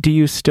played. Do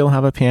you still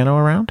have a piano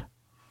around?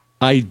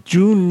 I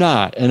do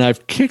not, and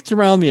I've kicked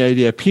around the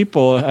idea.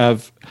 People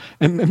have,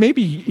 and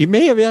maybe it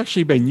may have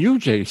actually been you,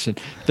 Jason,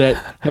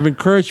 that have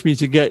encouraged me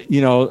to get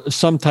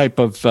some type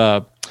of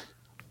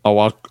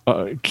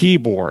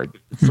keyboard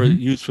for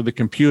use for the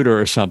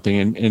computer or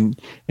something,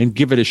 and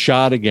give it a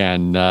shot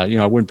again.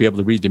 I wouldn't be able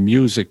to read the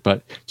music,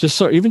 but just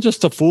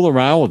to fool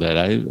around with it.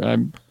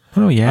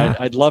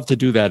 I'd love to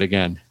do that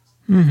again.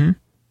 Mm-hmm.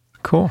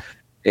 Cool.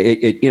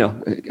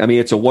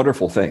 It's a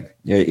wonderful thing.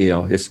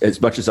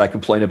 As much as I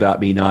complain about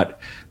me not,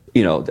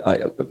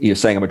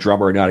 saying I'm a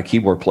drummer and not a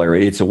keyboard player,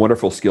 it's a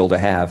wonderful skill to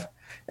have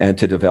and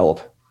to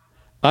develop.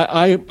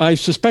 I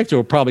suspect it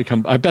will probably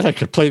come. I bet I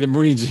could play the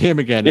Marines hymn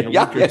again in a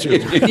week or two.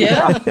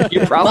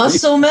 You probably,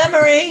 muscle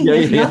memory.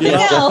 Nothing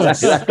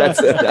else.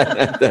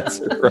 That's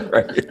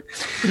right.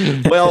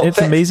 Well, it's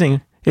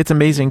amazing. It's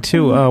amazing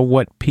too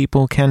what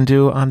people can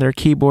do on their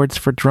keyboards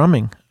for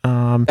drumming.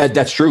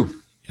 That's true.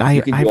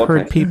 I've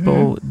heard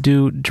people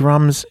do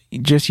drums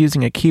just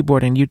using a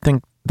keyboard, and you'd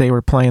think they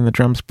were playing the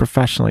drums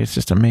professionally. It's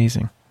just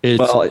amazing.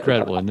 It's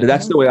incredible. Isn't it?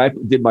 That's the way I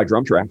did my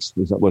drum tracks.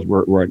 So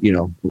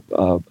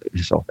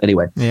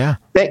anyway, yeah.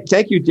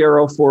 Thank you,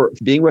 Darrow, for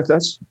being with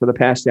us for the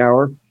past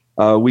hour.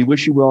 We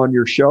wish you well on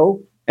your show,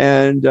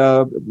 and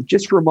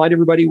just remind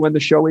everybody when the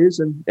show is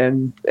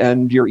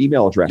and your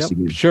email address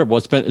again. Sure. Well,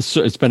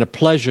 it's been a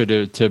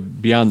pleasure to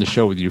be on the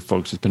show with you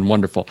folks. It's been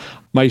wonderful.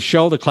 My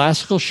show, the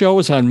classical show,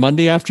 is on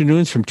Monday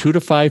afternoons from 2 to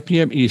 5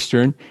 p.m.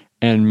 Eastern.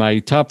 And my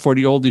Top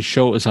 40 Oldies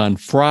show is on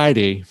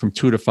Friday from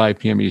 2 to 5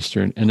 p.m.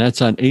 Eastern. And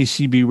that's on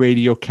ACB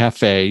Radio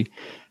Cafe.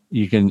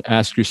 You can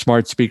ask your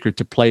smart speaker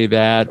to play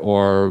that,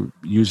 or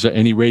use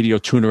any radio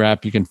tuner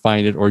app. You can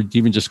find it, or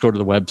even just go to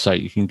the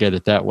website. You can get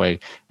it that way.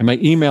 And my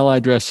email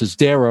address is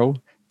Darrow,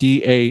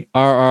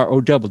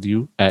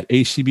 DARROW,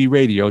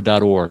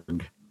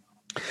 @acbradio.org.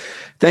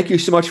 Thank you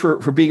so much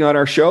for being on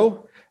our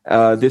show.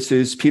 This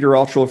is Peter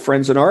Altschul of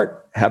Friends in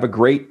Art. Have a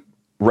great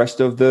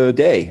rest of the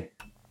day.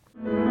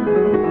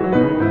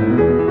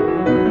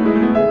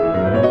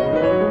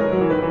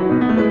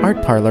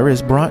 Art Parlor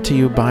is brought to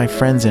you by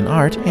Friends in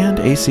Art and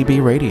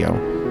ACB Radio.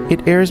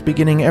 It airs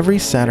beginning every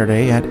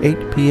Saturday at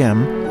 8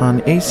 p.m.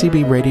 on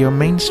ACB Radio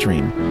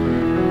Mainstream.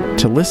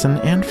 To listen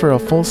and for a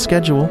full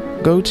schedule,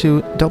 go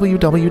to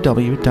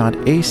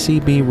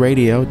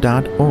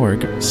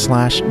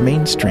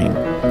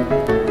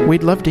www.acbradio.org/mainstream.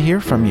 We'd love to hear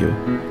from you.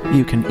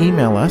 You can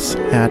email us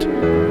at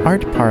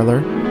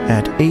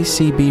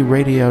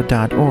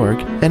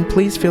artparlor@acbradio.org, and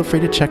please feel free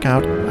to check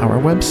out our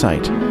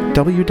website,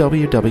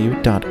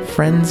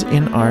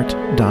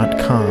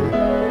 www.friendsinart.com.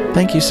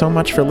 Thank you so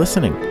much for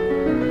listening.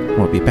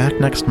 We'll be back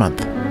next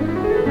month.